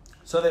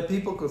 so that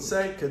people could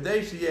say,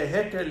 כדי שיהיה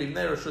הקר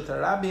לבני רשות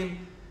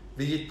הרבים,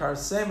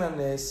 ויתפרסם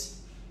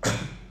הנס,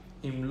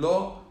 אם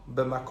לא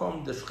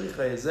במקום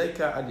דשכיחה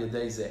יזקה על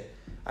ידי זה.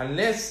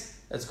 Unless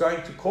it's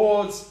going to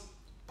cause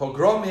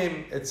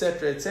pogromim,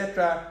 etc.,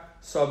 etc.,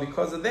 so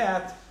because of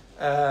that,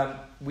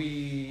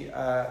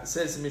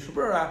 says the Mishnah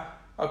Berurah,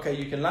 okay,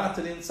 you can light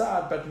it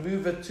inside, but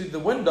move it to the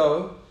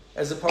window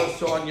as opposed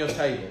to on your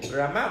table. The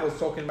Rama was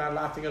talking about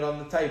lighting it on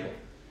the table.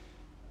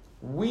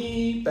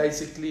 We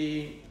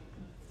basically,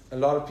 a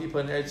lot of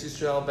people in Eretz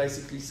Yisrael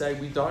basically say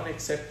we don't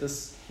accept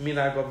this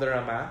minhag of the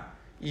Rama,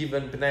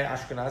 even Bnei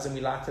Ashkenaz, and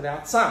we light it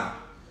outside.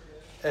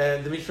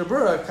 The Mishnah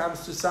Berurah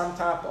comes to some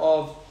type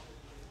of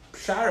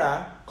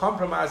pshara,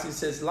 compromise. He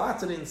says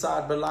light it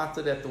inside, but light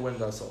it at the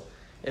windowsill.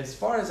 As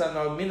far as I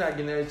know, minhag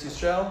in Eretz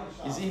Yisrael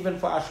is even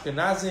for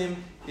Ashkenazim,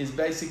 is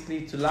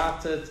basically to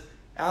light it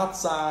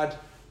outside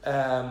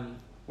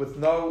with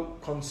no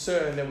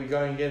concern that we're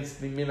going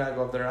against the minhag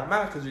of the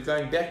Ramah, because we're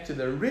going back to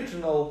the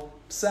original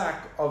psak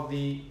of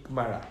the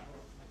Gemara.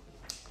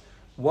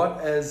 What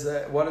does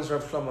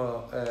Rav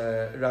Shlomo,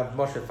 Rav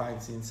Moshe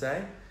Feinstein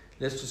say?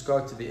 Let's just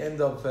go to the end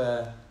of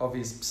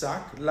his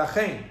psak.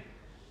 Lachein,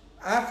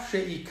 af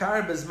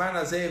she'ikar bezman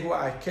hazeh hu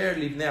aker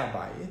livnei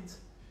habayit.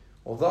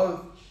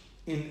 Although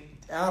in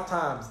our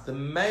times the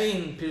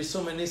main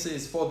pirsum anisa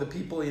is for the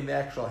people in the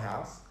actual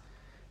house,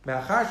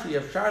 me'achar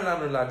she'yafshar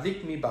lanu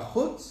ladlik mi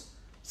bachutz,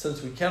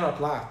 since we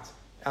cannot light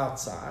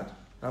outside.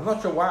 Now, I'm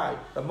not sure why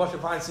Rav Moshe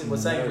Feinstein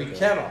was saying we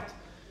cannot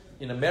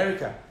in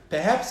America.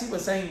 Perhaps he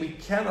was saying we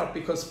cannot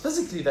because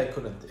physically they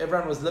couldn't.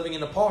 Everyone was living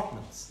in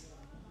apartments,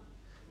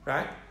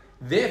 right?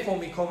 Therefore,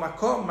 mikol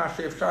makom ma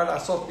she'efshar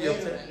la'asot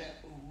biyoter.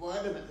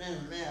 What about in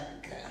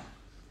America?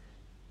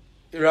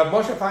 Rav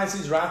Moshe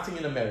Feinstein is writing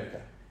in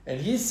America, and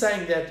he's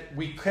saying that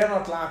we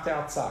cannot light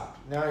outside.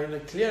 Now,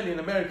 clearly in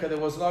America there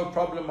was no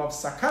problem of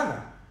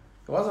sakana.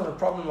 There wasn't a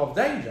problem of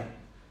danger.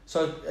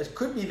 So it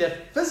could be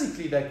that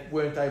physically they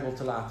weren't able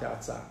to light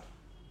outside.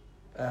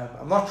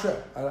 I'm not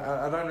sure.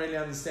 I don't really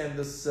understand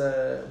this,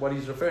 what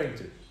he's referring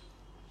to.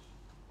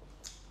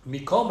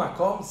 Mikol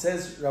makom,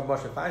 says Rav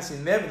Moshe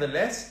Feinstein,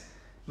 nevertheless,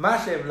 מה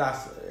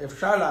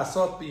שאפשר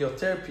לעשות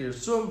ביותר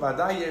פרסום,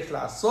 ודאי יש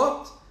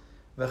לעשות,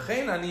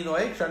 וכן אני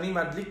נוהג שאני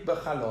מדליק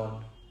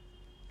בחלון.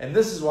 And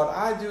this is what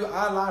I do.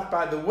 I light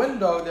by the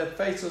window that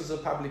faces the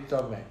public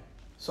domain.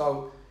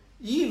 So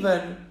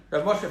even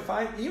Rav Moshe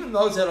Feinstein, even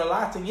those that are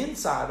lighting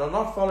inside are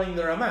not following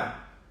the Ramah.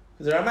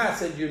 The Ramah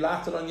said you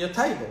light it on your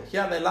table.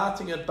 Here they're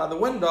lighting it by the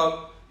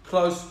window,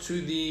 close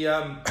to the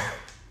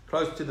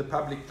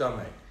public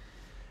domain.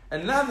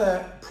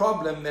 Another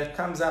problem that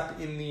comes up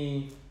in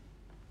the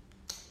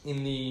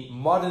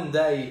modern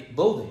day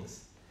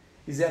buildings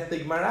is that the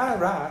Gemara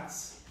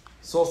writes,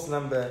 source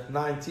number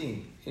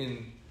 19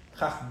 in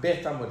Chaf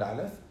Bet Amud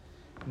Aleph,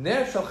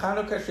 Ner shel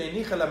Chanukah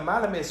she'enicha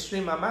lamala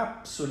me'esrim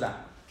amah psula.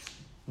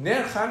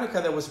 Ner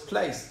Chanukah that was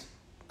placed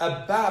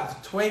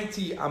above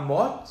 20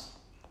 amot.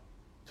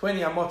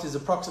 20 amot is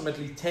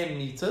approximately 10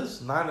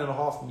 meters,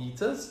 9.5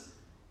 meters,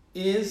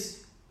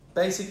 is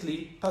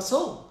basically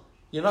pasul.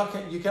 You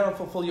cannot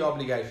fulfill your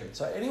obligation.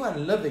 So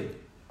anyone living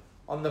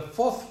on the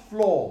 4th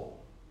floor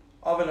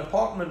of an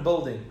apartment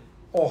building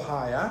or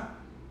higher,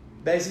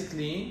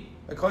 basically,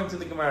 according to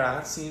the Gemara,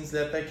 it seems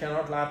that they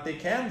cannot light their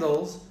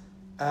candles,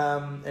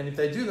 and if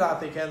they do light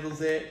their candles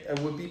there, it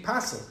would be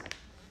pasul.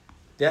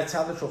 That's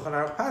how the Shulchan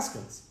Aruch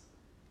paskins.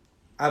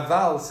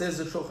 Aval, says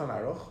the Shulchan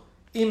Aruch,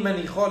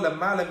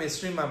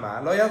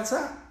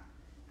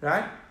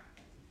 right?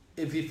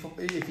 If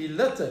he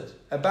lit it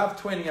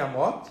above 20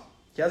 amot,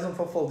 he hasn't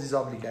fulfilled his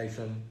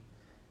obligation.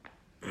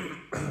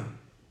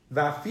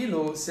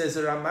 Va'afilu, says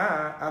the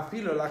Ramah,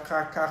 afilu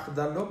laka kach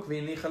daluk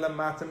v'inicha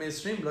lamata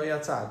me'esrim lo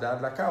yatsa. The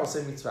adlaka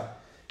oseh mitzvah.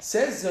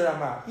 Says the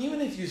Ramah, even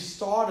if you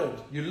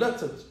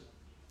lit it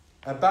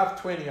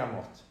above 20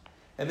 amot,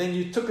 and then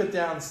you took it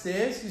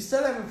downstairs, you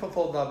still haven't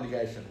fulfilled the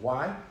obligation.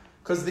 Why?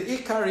 Because the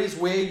ikar is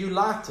where you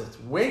light it,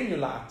 when you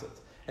light it.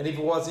 And if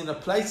it was in a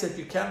place that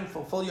you can't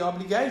fulfill your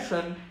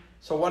obligation,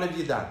 so what have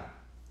you done?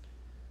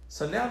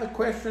 So now the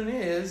question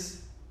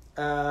is,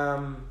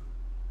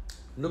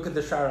 look at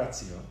the Sha'ar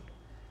HaTziyun.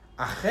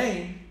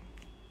 Achein,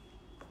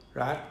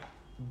 right?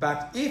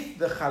 But if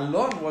the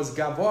chalon was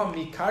gavoa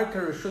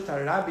mikarka reshut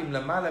harabim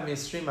lamala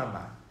me'esrim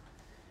amah,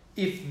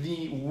 if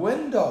the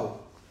window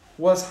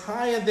was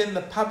higher than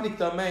the public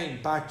domain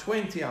by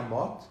 20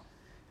 amot,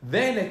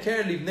 then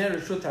eker livnei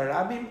reshut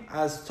harabim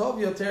as tov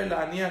yoter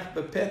la'aniach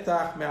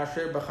bepetach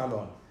me'asher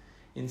b'chalon.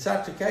 In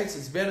such a case,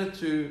 it's better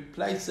to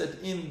place it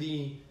in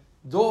the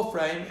door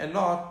frame and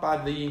not by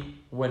the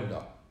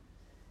window.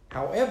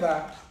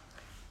 However,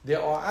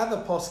 there are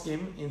other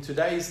poskim in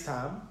today's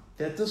time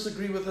that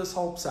disagree with this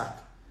whole psak.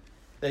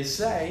 They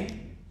say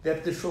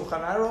that the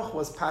Shulchan Aruch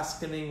was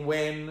paskening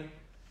when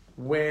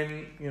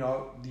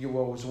there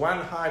was one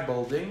high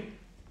building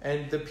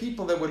and the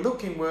people that were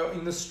looking were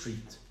in the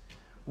street.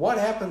 What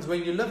happens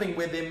when you're living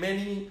where there are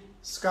many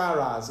sky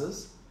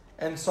rises,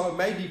 and so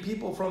maybe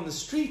people from the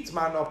street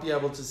might not be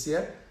able to see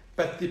it,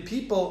 but the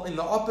people in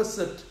the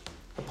opposite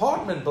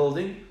apartment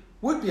building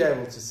would be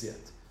able to see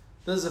it.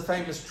 This is a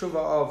famous tshuva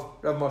of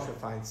Rav Moshe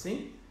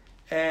Feinstein,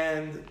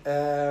 and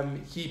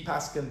he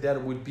paskened that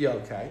it would be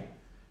okay,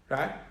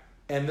 right?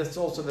 And that's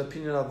also the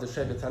opinion of the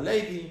Shevet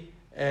HaLevi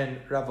and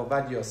Rav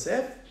Ovadia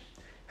Yosef.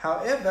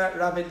 However,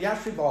 Rav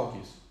Elyashiv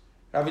argues.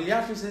 Rav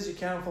Elyashiv says you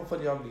cannot fulfill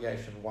the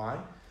obligation. Why?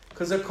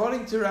 Because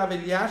according to Rav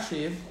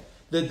Elyashiv,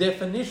 the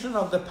definition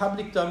of the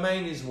public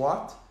domain is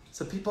what? It's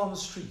the people on the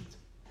street.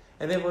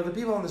 And therefore the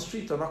people on the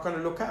street are not going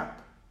to look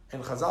up.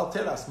 And Chazal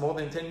tell us more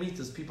than 10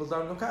 meters, people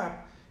don't look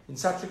up. In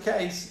such a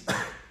case,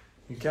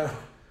 you cannot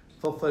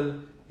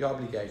fulfill your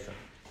obligation.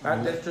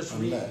 Right? Let's just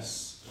read.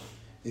 Unless,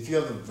 if you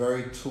have a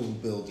very tall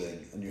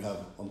building and you have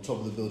on top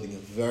of the building a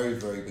very,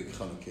 very big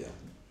Chanukiah,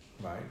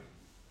 right,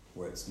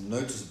 where it's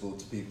noticeable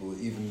to people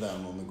even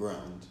down on the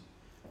ground,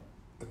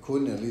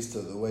 according at least to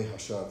the way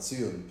Hashar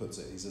Tzion puts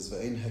it, he says,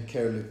 "Ve'ein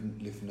heker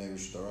lifnei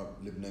Rishut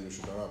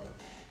Harabim."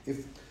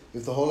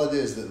 If the whole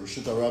idea is that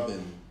Rishut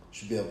Harabim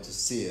should be able to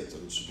see it,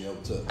 and should be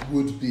able to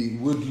would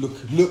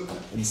look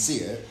and see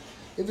it.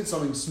 If it's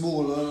something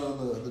small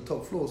on the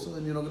top floor, so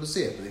then you're not going to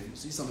see it. But if you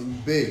see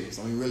something big,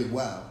 something really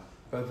wow,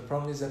 But the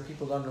problem is that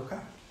people don't look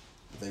up.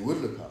 they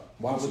would look up.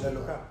 Why would they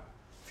look up?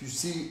 If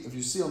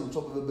you see on the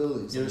top of a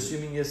building, You're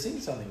assuming you're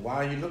seeing something.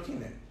 Why are you looking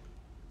there?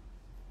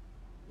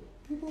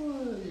 people,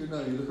 you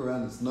look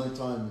around. It's night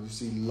time, and you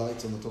see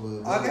lights on the top of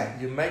the building. Okay,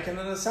 you're making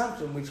an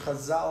assumption which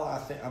Chazal, I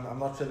think, I'm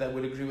not sure that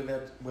would agree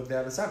with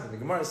that assumption. The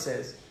Gemara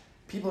says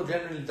people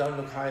generally don't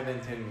look higher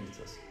than 10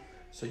 meters.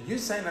 So you're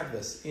saying like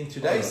this, in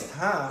today's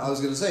time... I was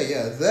going to say,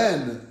 yeah,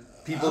 then...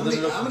 People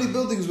how many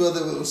buildings were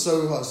there that were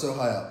so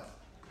high up?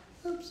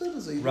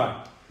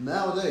 Right.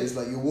 Nowadays,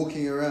 like you're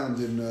walking around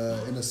in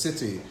a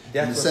city,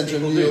 That's in the centre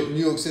of what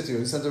New York City or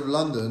in the centre of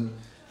London,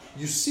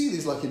 you see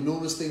these like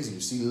enormous things, and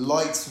you see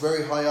lights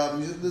very high up,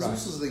 and there's all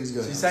sorts of things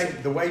going on. So you're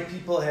saying the way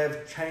people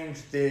have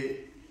changed their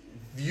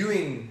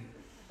viewing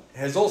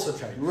has also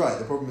changed. Right,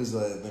 the problem is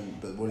then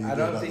what do you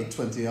do about the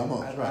 20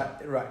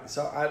 amot? Right.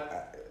 So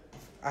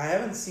I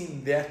haven't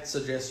seen that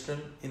suggestion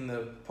in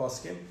the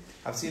poskim.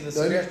 I've seen the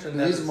suggestion.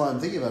 The reason why I'm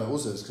thinking about it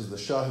also is because the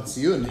Shah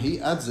Hatziyun,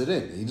 he adds it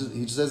in.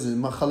 He just says in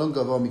Machalon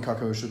Gavah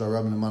Mikaka Rishut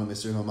Harabim Leman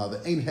Mesirim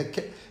Hama.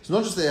 It's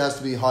not just that it has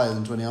to be higher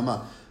than 20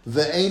 amma.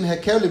 Ve'ein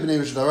heker libnei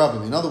Rishut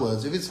Harabim. In other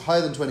words, if it's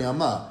higher than 20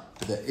 amma,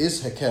 but there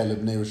is heker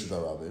libnei Rishut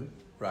Harabim.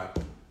 Right.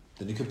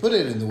 Then you could put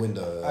it in the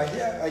window.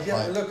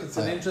 Look, it's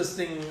an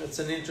interesting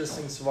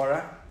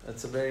svara.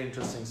 It's a very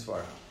interesting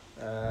svara.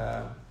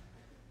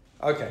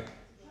 Okay.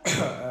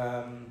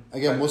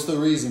 Again, what's the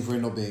reason for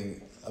it not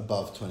being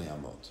above 20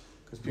 amot?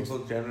 Because people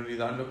generally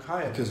don't look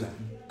higher.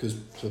 Because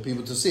for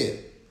people to see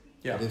it.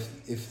 Yeah. But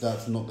if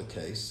that's not the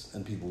case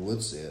and people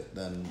would see it,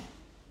 then.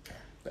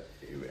 But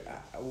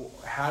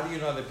how do you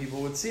know that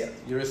people would see it?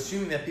 You're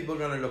assuming that people are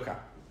going to look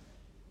up,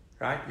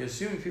 right? You're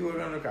assuming people are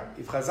going to look up.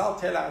 If Chazal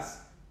tell us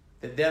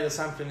that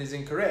assumption is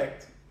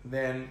incorrect,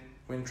 then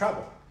we're in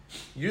trouble.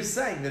 You're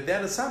saying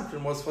that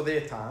assumption was for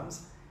their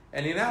times,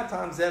 and in our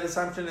times that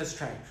assumption has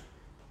changed.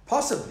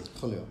 Possibly.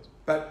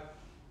 But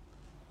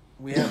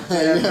we have to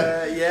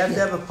have, you have to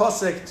have a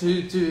posek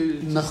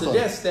to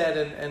suggest that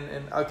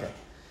and okay.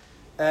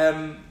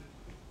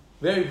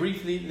 Very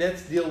briefly,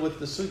 let's deal with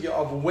the sugya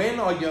of when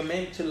are you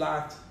meant to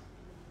light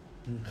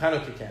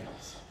Hanukkah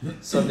candles.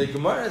 So the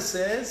Gemara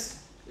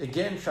says,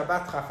 again,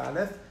 Shabbat Chaf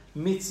Aleph,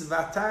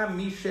 mitzvata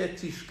mishe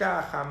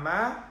tishka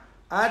chama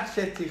ad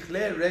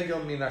shetichle regel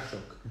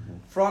minashuk.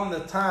 From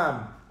the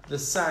time the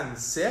sun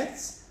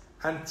sets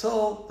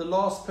until the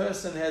last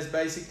person has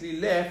basically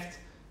left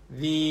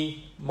the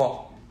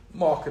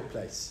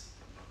marketplace.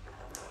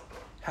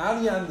 How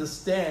do you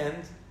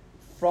understand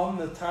from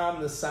the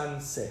time the sun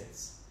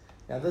sets?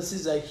 Now this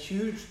is a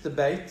huge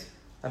debate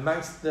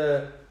amongst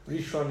the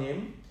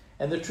Rishonim,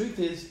 and the truth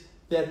is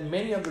that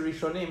many of the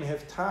Rishonim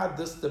have tied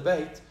this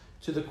debate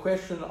to the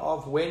question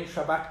of when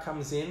Shabbat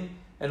comes in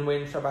and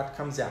when Shabbat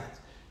comes out.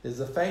 There's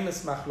a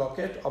famous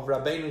machloket of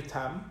Rabbeinu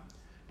Tam,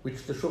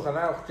 which the Shulchan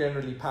Aruch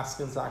generally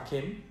paskins like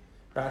him,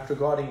 right,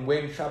 regarding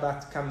when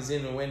Shabbat comes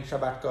in and when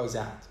Shabbat goes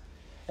out.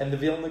 And the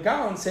Vilna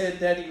Gaon said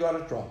that he got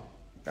it wrong.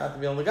 Right? The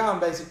Vilna Gaon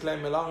basically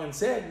came along and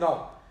said,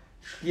 no,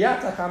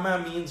 Shkiat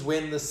HaChama means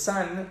when the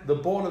sun, the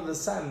ball of the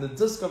sun, the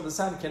disk of the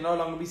sun can no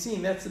longer be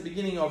seen. That's the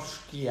beginning of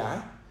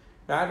Shkia,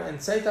 right? And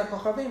Tzeit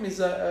HaKochavim is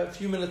a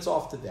few minutes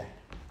after that.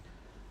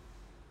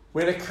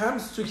 When it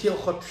comes to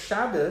Hilchot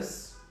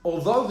Shabbos,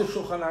 although the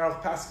Shulchan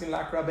Aruch paskin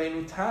like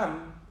Rabbeinu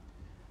Tam,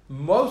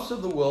 most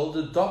of the world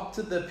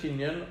adopted the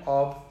opinion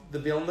of the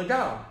Vilna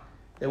Gaon.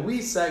 That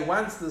we say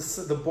once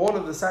the ball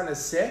of the sun is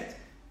set,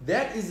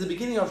 that is the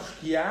beginning of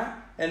Shkia,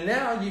 and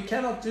now you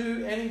cannot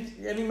do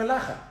any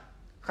melacha.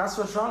 Chas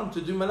v'shalom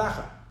to do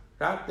melacha.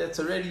 Right? That's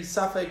already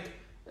Safek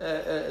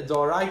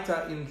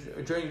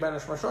Doraita during Ban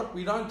Hashmashot.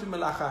 We don't do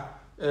melacha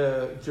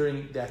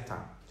during that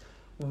time.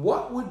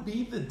 What would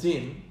be the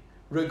din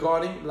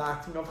regarding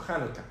lighting of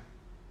Chanukah?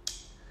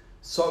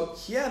 So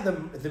here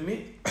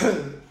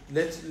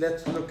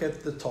let's look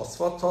at the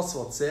Tosfot.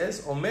 Tosfot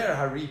says, Omer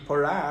Hari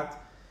Porat,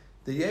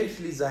 the Yesh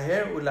li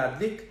Zaher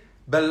uladlik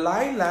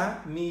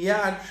belayla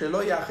miyad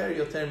shelo yacher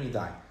yoter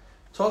midai.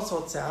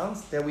 Tosfot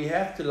sounds that we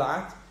have to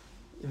light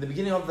in the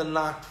beginning of the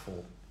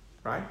nightfall,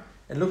 right?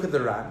 And look at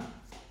the Ran.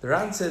 The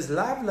Ran says,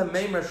 Lav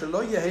lameimer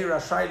shelo yaher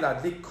rashai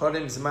ladlik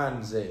kodem zman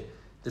zeh.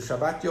 The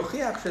Shabbat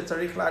yochiach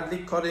shetzarich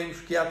ladlik kodem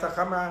shkiat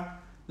hachama.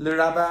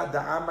 L'Rabba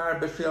da'amar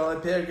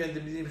b'shel pergen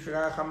d'bizim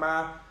shkar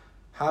chama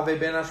have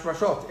ben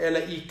hashmashot.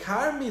 Ela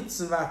ikar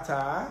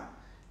mitzvata,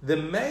 the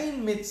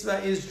main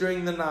mitzvah is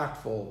during the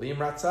nightfall. V'im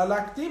ratzah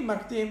lakdim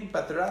makdim.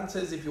 But the Ran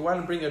says if you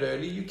want to bring it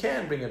early, you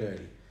can bring it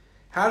early.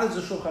 How does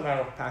the Shulchan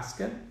Aruch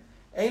paskin?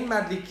 Ein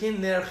madlikin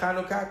ner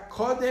Chanukah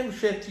kodem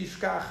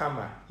shetishka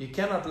chama. You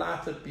cannot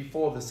light it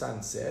before the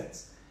sun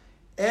sets.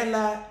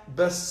 Ela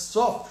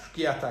b'sof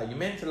shkiata. You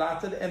meant to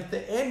light it at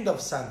the end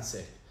of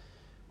sunset.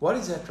 What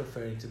is that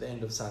referring to, the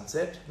end of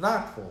sunset?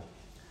 Nightfall.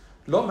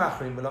 Lo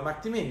machrim v'lo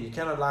makdimin. You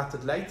cannot light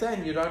it later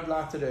and you don't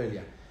light it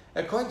earlier.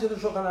 According to the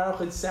Shulchan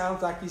Aruch, it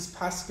sounds like he's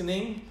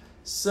paskening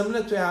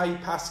similar to how he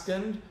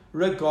paskened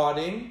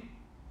regarding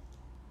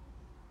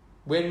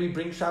when we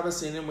bring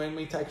Shabbos in and when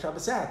we take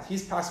Shabbos out.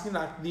 He's paskening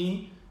like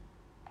the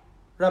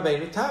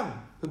Rabbeinu Tam,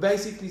 who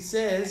basically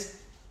says,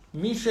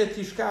 Misha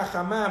Tishkach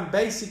Hamam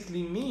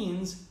basically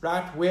means,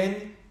 right,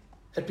 when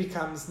it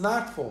becomes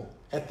nightfall,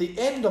 at the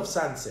end of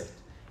sunset.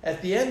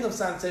 At the end of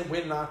sunset,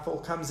 when nightfall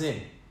comes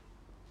in.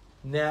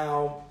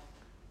 Now,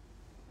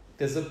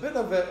 there's a bit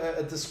of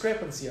a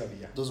discrepancy over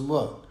here. Doesn't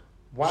work.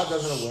 Why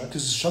doesn't it work?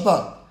 Because it's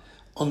Shabbat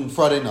on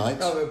Friday night.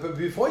 No, but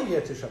before you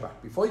get to Shabbat,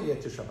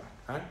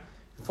 right?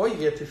 Before you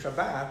get to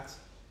Shabbat,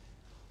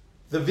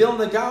 the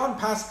Vilna Gaon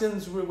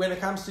paskins, when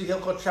it comes to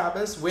Hilchot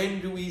Shabbos, when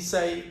do we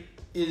say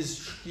is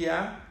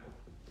Shkia?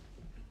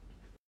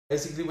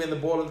 Basically when the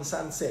ball of the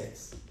sun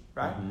sets,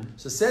 right? Mm-hmm.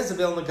 So says the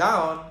Vilna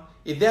Gaon,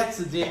 if that's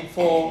the din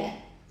for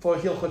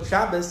Hilchot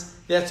Shabbos,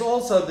 that's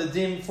also the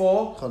din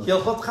for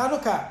Hilchot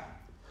Chanukah.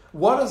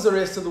 What does the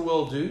rest of the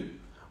world do?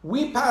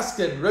 We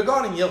paskin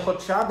regarding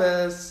Hilchot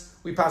Shabbos,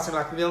 we paskin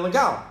like the Vilna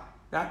Gaon,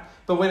 right?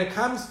 But when it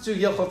comes to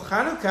Hilchot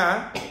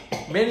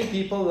Chanukah, many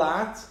people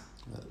light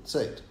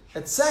Tzeit.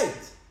 at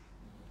Tzeit.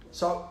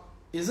 So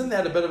isn't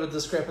that a bit of a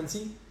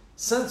discrepancy?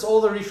 Since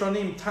all the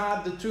Rishonim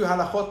tied the two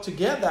halachot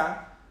together,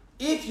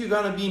 if you're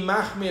going to be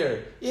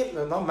machmir, if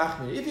you're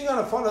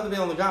going to follow the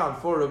Vilna Gaon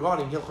for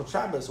regarding Hilchot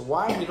Shabbos,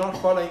 why are we not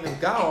following the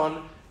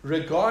Gaon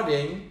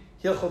regarding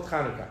Hilchot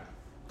Chanukah?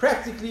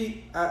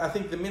 Practically, I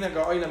think the minhag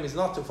ha'olam is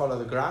not to follow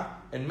the Gra,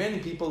 and many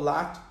people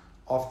light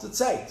after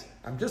Tzeit.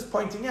 I'm just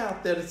pointing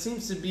out that it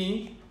seems to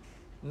be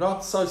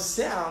not so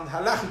sound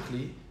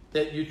halachically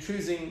that you're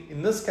choosing,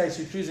 in this case,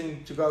 you're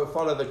choosing to go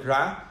follow the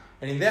Gra,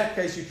 and in that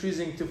case, you're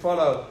choosing to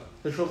follow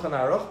the Shulchan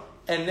Aruch,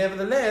 and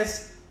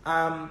nevertheless,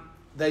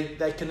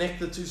 they connect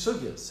the two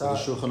sugyas. So the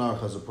Shulchan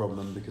Aruch has a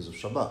problem because of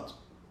Shabbat,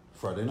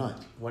 Friday night.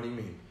 What do you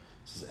mean?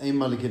 It says, Ein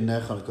malikin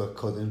ner Chanukah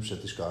kodem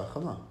shetishkach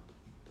chama.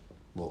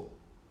 Well,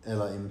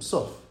 ela im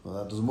sof. Well,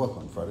 that doesn't work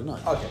on Friday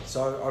night. Okay,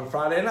 so on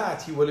Friday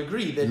night, he will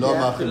agree that Lo you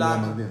have to machim, lo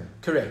light. magdim.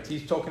 Correct.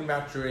 He's talking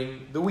about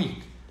during the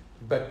week.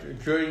 But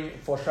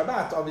for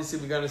Shabbat, obviously,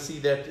 we're going to see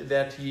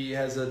that he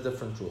has a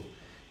different rule.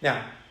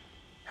 Now,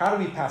 how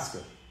do we pass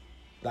it?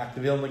 Like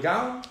the Vilna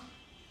Gaon,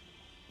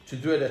 to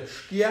do it at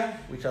Shkia,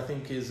 which I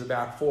think is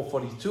about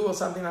 4:42 or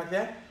something like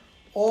that,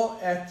 or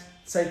at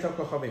Tzeit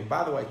HaKochavim.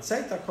 By the way,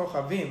 Tzeit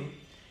HaKochavim,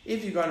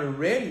 if you're going to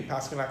really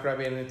pass it like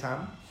Rabbeinu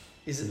Tam,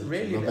 is it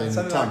really Rabbeinu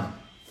something Tam.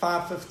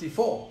 like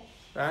 5:54,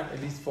 right?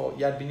 At least for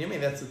Yad Binyamin,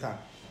 that's the time.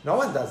 No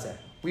one does that.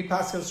 We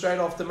pass it straight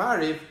after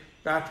Mariv,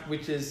 right,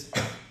 which is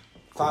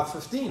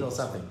 5:15 or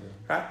something,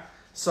 right?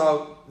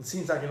 So it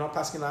seems like you're not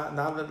passing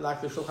now that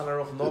like the Shulchan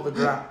Aruch nor the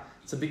Gra.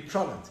 It's a big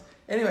trollent.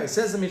 Anyway,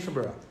 says the Mishnah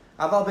Berurah,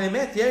 Aval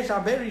be'emet yesh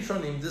הרבה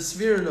rishonim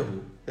desvir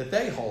lehu, that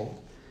they hold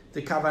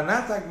the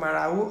kavanat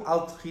hagmarahu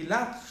al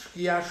tchilat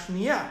shkia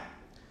shniya.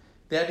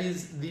 That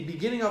is the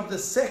beginning of the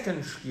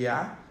second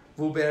shkia,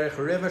 vu berech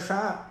reva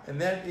shah, and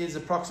that is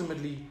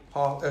approximately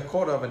a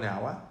quarter of an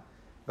hour.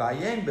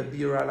 Vayem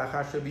bebir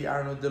halacha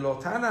shebi'arnu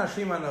delotana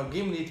ashim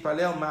anogim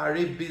litpalel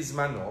ma'ariv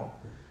bizmano.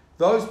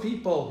 Those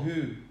people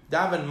who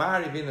daven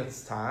ma'ariv in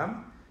its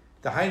time,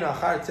 dahainu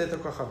achar tzeit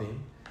HaKochavim,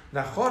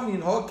 nachon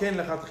ninhog ken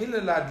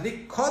lechatchila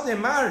ladlik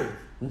kodem ma'ariv.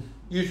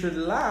 You should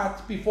light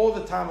before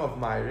the time of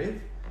ma'ariv.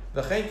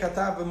 V'chein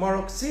katav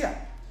v'morok siyah.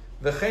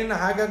 V'chein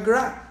nahag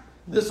gra.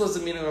 This was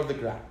the meaning of the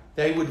gra.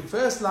 They would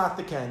first light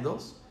the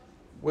candles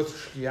with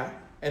shkia,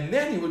 and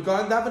then he would go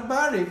and daven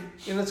ma'ariv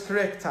in its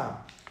correct time.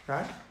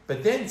 Right?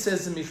 But then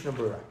says the Mishnah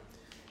Berurah,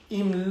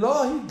 Im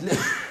lo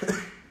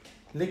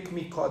hidlik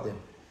mikodem,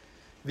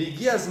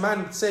 v'higia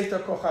zman tzeit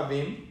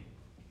HaKochavim,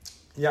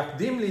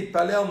 yakdim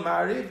להתפלל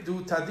ma'ariv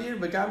du tadir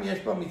v'gam yesh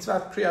bo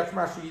mitzvat kriyat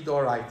shema shehi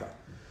d'oraita.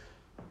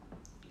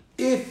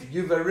 If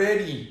you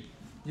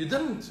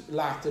didn't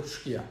light at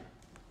shkia,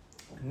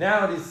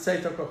 now it is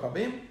tzeit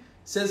HaKochavim,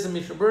 says the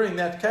Mishnah Berurah, in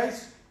that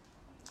case,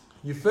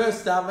 you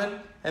first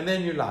daven and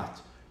then you light.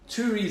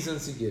 Two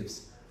reasons he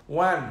gives.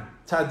 One,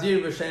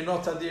 tadir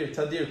v'sheino tadir,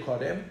 tadir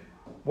kodem.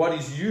 What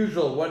is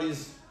usual, what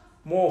is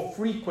more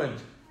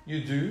frequent,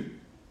 you do,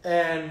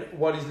 and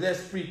what is less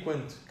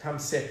frequent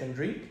comes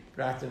secondary.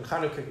 Right? And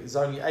Chanukah is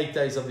only 8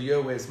 days of the year,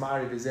 whereas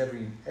Ma'ariv is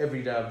every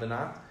day of the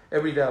night,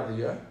 every day of the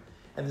year.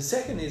 And the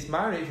second is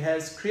Ma'ariv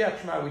has Kriyat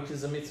Shema, which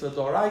is a mitzvah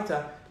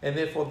d'oraita, and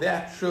therefore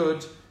that's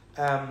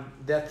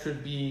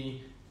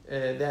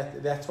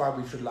why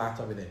we should light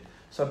over there.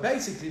 So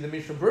basically, the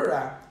Mishnah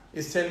Berurah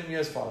is telling you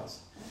as follows.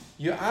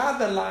 You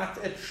either light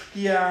at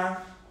Shkia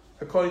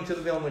according to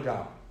the Vilna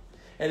Gaon.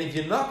 And if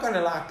you're not going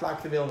to light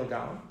like the Vilna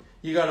Gaon,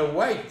 you're going to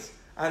wait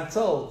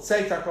until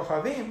Tzeit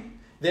HaKochavim,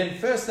 then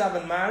first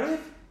daven Ma'ariv,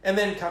 and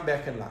then come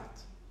back and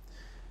light.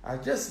 I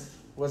just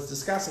was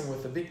discussing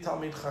with a big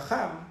Talmid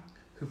Chacham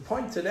who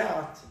pointed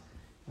out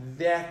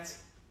that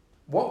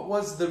what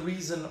was the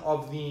reason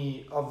of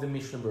the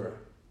Mishnah Berurah?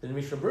 The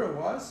Mishnah Berurah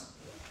was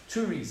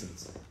two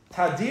reasons.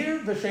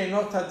 Tadir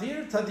v'sheino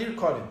tadir, tadir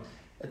kodem.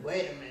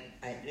 Wait a minute,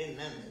 I didn't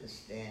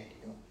understand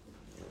you.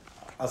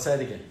 I'll say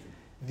it again.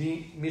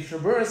 The Mishnah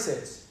Berurah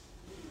says,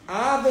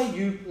 either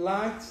you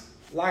light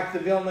like the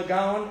Vilna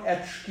Gaon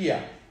at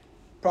Shkia,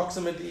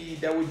 approximately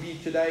that would be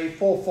today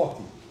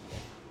 4:40,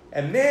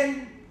 and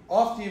then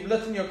after you've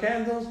lit your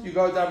candles, you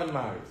go daven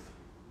Mariv.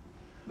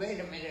 Wait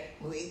a minute,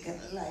 we can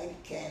light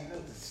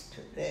candles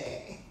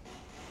today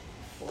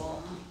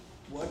from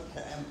what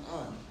time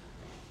on?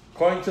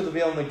 According to the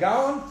Vilna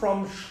Gaon,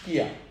 from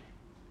Shkia,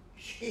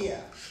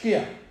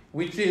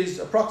 which is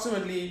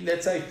approximately,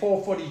 let's say,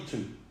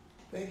 4:42.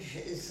 Which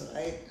is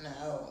right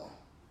now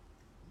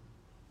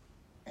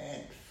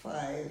at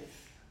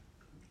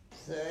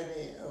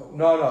 5:30 or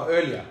No,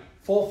 earlier.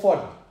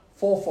 4:40.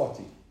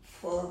 4:40.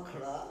 4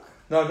 o'clock.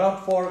 No,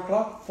 not 4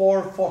 o'clock,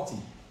 4:40.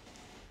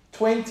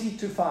 20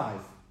 to 5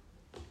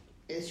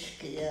 is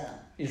Shkia.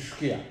 is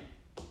Shkia.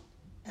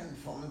 And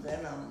from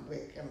then on we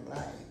can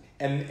light.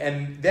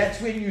 And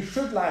that's when you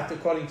should light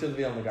according to the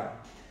Vilna Gaon.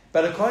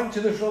 But according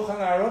to the Shulchan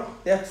Aruch,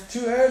 that's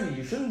too early.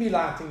 You shouldn't be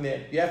lighting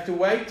there. You have to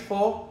wait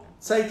for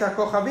Tzeit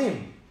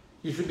HaKochavim.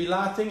 You should be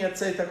lighting at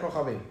Tzeit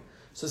HaKochavim.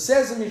 So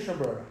says the Mishnah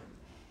Berurah,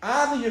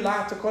 either you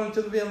light according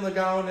to the Vilna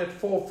Gaon at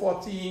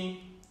 4:40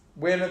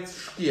 when it's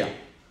Shkia.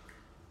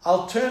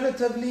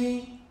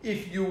 Alternatively,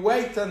 if you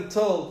wait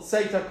until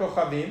Tzeit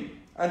HaKochavim,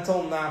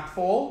 until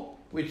nightfall,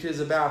 which is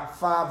about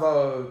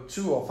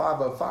 5:02 or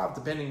 5:05,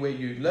 depending where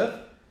you live,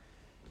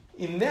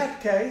 in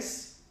that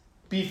case,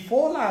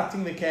 before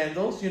lighting the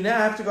candles, you now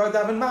have to go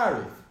daven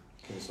Mariv.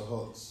 Okay, so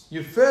hold.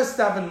 You first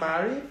daven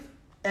Mariv,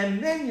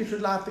 and then you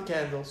should light the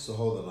candles. So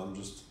hold on, I'm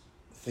just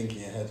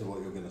thinking ahead to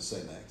what you're going to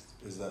say next.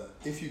 Is that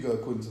if you go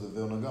according to the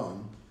Vilna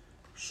Gaon,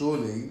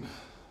 surely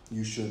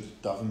you should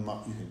daven.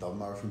 You can daven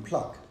Mariv from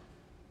plug.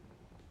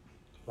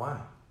 Why?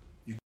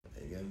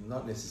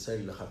 Not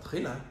necessarily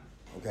lechatchila.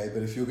 Okay,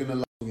 but if you're going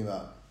to talking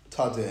about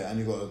Tadir and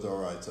you got a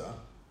Doraita,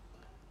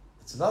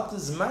 it's not the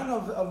Zman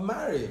of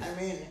Mariv.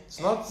 I mean, It's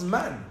not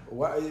Zman.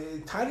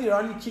 Tadir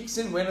only kicks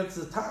in when it's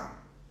the time.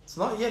 It's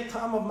not yet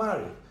time of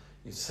Mariv.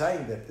 You're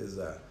saying that there's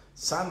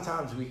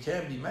sometimes we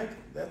can be making,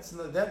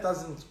 that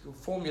doesn't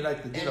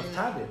formulate the din of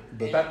Tadir.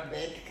 But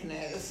Bet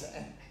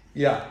Knesset,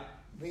 yeah,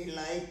 we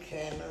light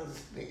candles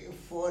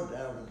before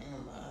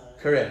davening Mariv.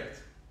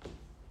 correct.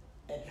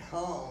 At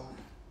home,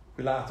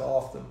 We light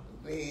after.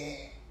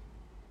 we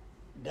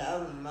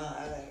daven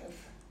Mariv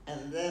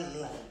and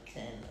then light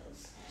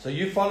candles. So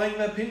you're following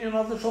the opinion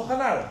of the Shulchan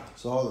Aruch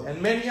so hold on.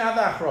 and many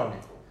other Achronim.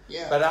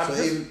 Yeah. But I'm So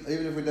just,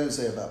 even if we don't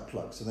say about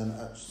plug, so then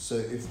so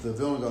if the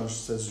Vilna Gaon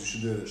says you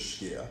should do it at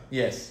Shkia,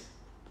 yes.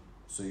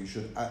 so you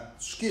should at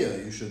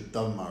Shkia you should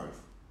daven Mariv.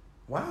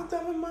 Why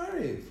daven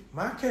Mariv?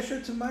 Ma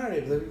kesher to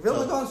Mariv. The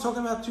Vilna Gaon is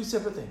talking about two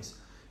separate things.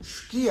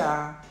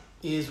 Shkia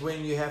is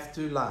when you have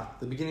to light,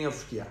 the beginning of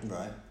Shkia.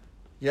 Right.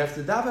 You have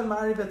to daven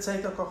Mariv at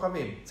Tzeit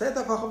HaKochavim. Tzeit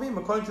HaKochavim,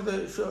 according to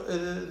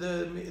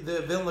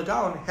the Vilna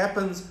Gaon,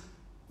 happens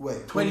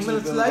Wait. 20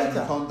 minutes Vilna Gaon,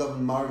 later. you can't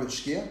daven Mariv at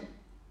Shkia.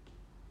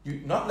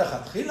 not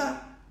lechatchila.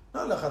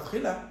 Not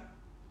lechatchila.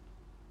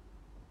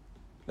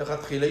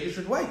 Lechatchila, you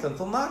should wait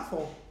until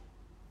nightfall.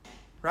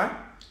 Right?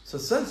 So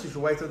since you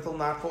should wait until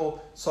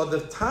nightfall, so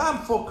the time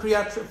for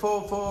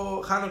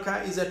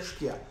Chanukah is at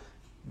Shkia.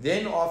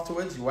 Then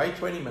afterwards, you wait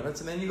 20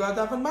 minutes, and then you go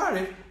daven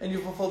Mariv, and you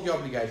fulfilled your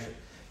obligation.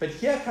 But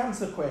here comes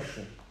the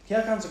question.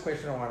 Here comes the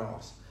question I want to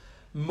ask.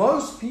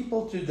 Most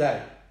people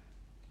today,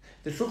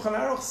 the Shulchan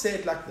Aruch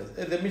said like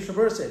this, the Mishnah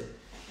Berurah said,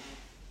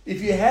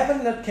 if you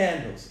haven't lit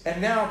candles,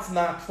 and now it's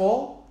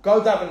nightfall,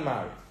 go daven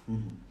Mariv.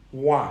 Mm-hmm.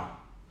 Why?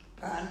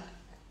 And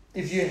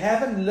If you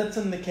haven't lit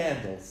the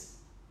candles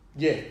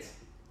yet,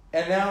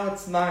 and now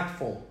it's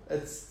nightfall,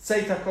 it's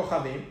Tzeit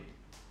HaKochavim,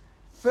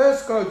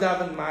 first go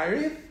daven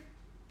Mariv,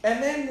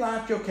 and then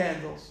light your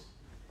candles.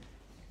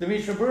 The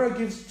Mishnah Berurah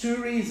gives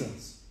two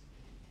reasons.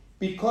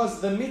 Because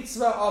the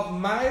mitzvah of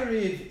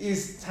Mariv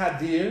is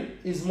Tadir,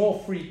 is more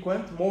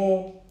frequent,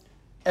 more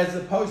as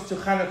opposed to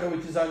Chanukah,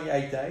 which is only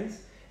 8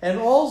 days. And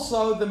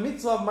also the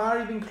mitzvah of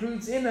Mariv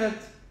includes in it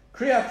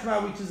Kriyat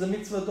Shema, which is a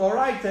mitzvah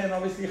d'oraita, and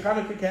obviously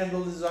Chanukah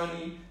candles is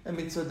only a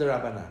mitzvah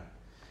d'Rabbanan.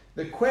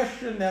 The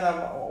question that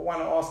I want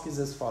to ask is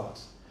as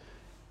follows.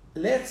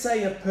 Let's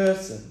say a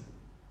person,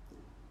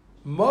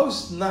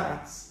 most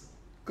nights,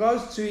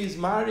 goes to his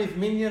Mariv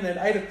minyan at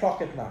 8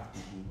 o'clock at night.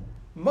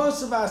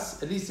 Most of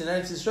us, at least in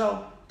Eretz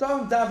Yisrael,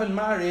 don't daven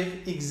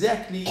Mariv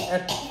exactly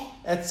at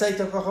Tzeit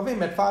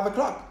HaKochavim at 5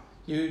 o'clock.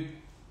 You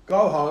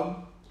go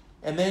home,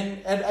 and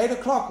then at 8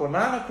 o'clock or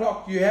 9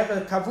 o'clock, you have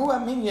a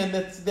Kavua minyan,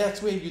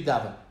 that's where you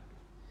daven.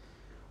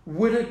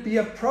 Would it be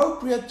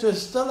appropriate to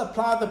still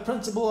apply the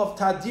principle of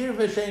Tadir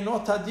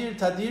v'sheino Tadir,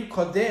 Tadir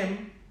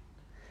Kodem,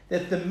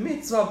 that the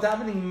mitzvah of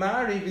davening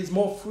Mariv is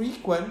more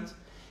frequent?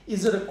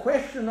 Is it a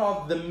question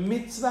of the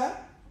mitzvah?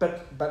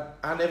 But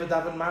I never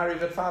daven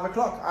Mariv at 5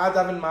 o'clock. I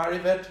daven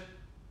Mariv at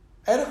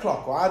 8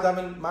 o'clock, or I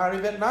daven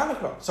Mariv at 9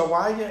 o'clock. So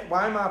why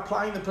am I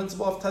applying the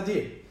principle of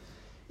Tadir?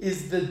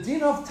 Is the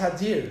din of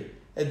Tadir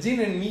a din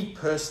in me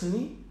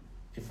personally?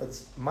 If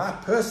it's my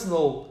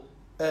personal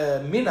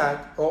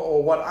minhag,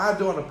 or what I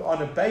do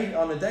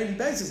on a daily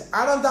basis,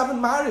 I don't daven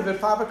Mariv at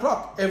 5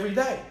 o'clock every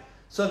day.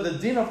 So the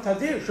din of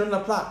Tadir shouldn't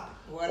apply.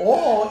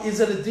 Or is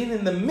it a din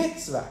in the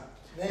mitzvah?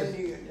 When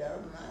you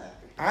don't mind.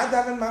 I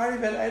daven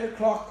Mariv at 8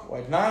 o'clock or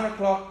at 9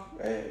 o'clock,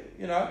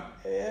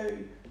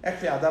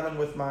 actually I daven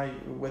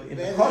in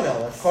the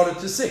kollel at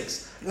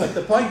 5:45. But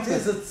the point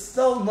is, it's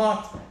still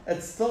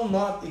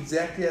not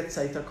exactly at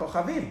Tzeit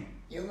Kochavim.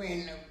 You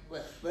mean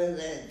whether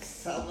it's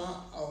summer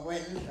or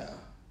winter?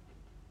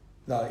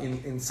 No,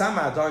 in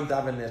summer I don't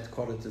daven at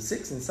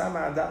 5:45. In summer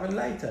I daven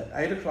later,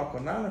 8 o'clock or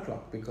 9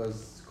 o'clock,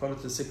 because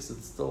 5:45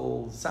 it's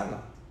still sunlight.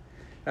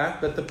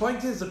 Right? But the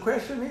point is, the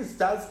question is,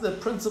 does the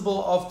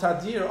principle of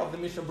Tadir of the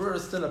Mishnah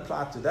Berurah still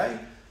apply today?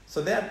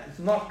 So that's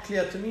not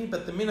clear to me,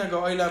 but the Minhag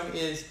HaOlam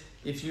is,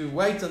 if you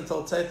wait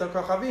until Tzeit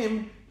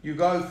HaKochavim, you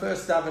go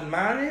first daven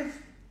Mariv,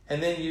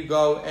 and then you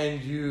go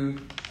and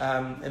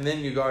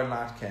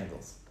light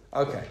candles.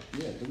 Okay.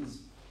 Yeah,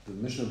 the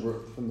Mishnah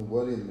Berurah, from the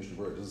wording of the Mishnah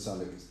Berurah, it doesn't sound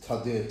like it's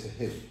Tadir to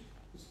him.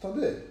 It's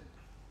Tadir.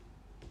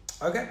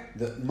 Okay.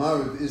 The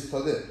Mariv is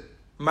Tadir.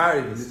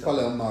 Mariv is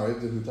Tadir. Mariv,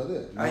 the Hu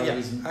Tadir.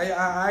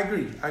 I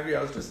agree.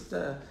 I was just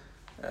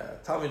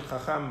Talmid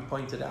Chacham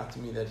pointed out to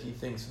me that he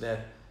thinks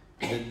that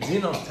the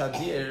din of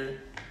Tadir,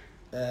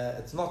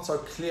 it's not so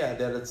clear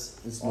that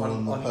it's not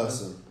on the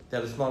person.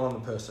 That it's not on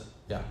the person.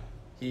 Yeah,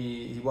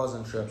 he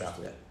wasn't sure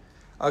about that.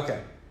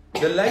 Okay,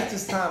 the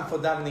latest time for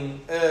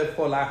davening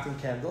for lighting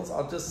candles.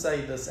 I'll just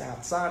say this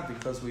outside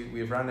because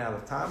we've run out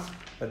of time.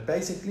 But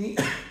basically,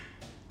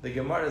 the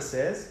Gemara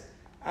says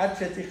Ad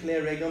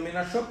shetichle regel min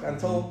hashuk,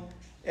 until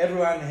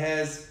everyone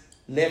has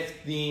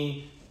left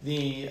the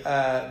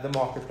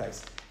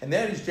marketplace, and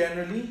that is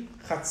generally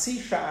chatzi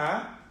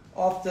sha'a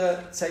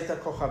after Tzeit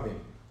HaKochavim,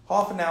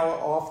 half an hour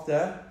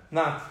after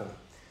nightfall.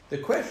 The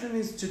question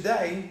is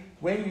today,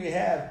 when you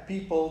have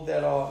people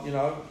that are,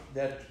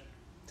 that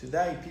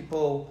today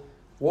people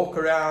walk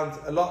around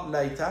a lot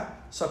later,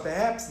 so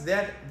perhaps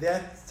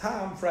that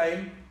time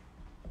frame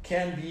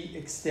can be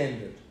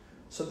extended.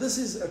 So this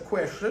is a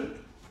question.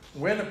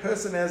 When a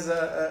person has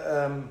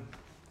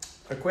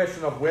a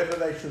question of whether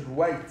they should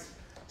wait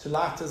to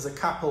light as a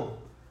couple,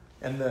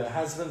 and the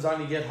husbands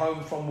only get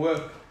home from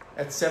work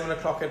at 7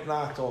 o'clock at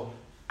night or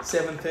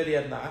 7:30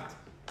 at night,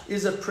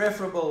 is it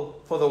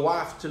preferable for the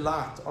wife to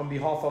light on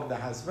behalf of the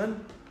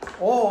husband,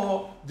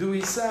 or do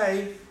we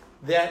say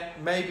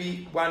that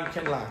maybe one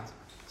can light?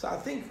 So I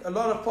think a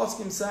lot of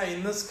poskim say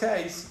in this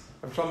case,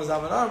 Shlomo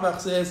Zalman Auerbach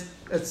says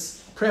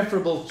it's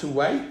preferable to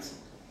wait,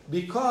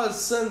 because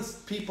since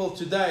people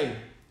today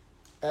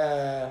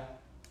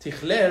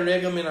Tichle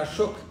regel min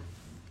hashuk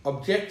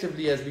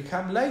objectively has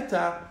become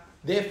later,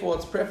 therefore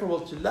it's preferable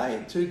to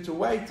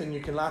wait, and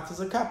you can light as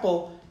a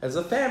couple, as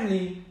a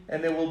family,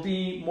 and there will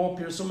be more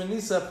pirsum and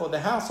nisa for the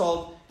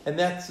household, and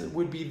that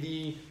would be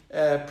the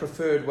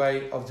preferred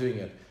way of doing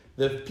it.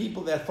 The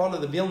people that follow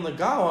the Vilna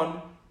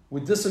Gaon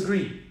would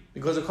disagree,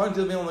 because according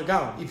to the Vilna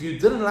Gaon, if you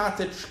didn't light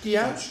at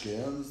Shkia,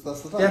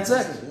 that's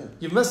it.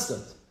 You missed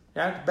it.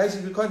 Right?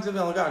 Basically, according to the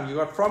Vilna Gaon, you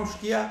got from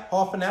Shkia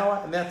half an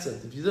hour, and that's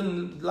it. If you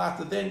didn't light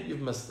it then,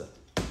 you've missed it.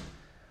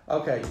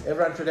 Okay,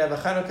 everyone should have a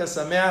Chanukah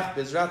Sameach,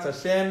 Bezrat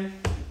Hashem,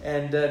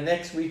 and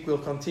next week we'll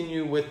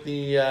continue with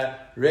the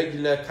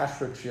regular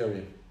Kashrut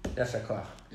Shiurim. Yashar Koach.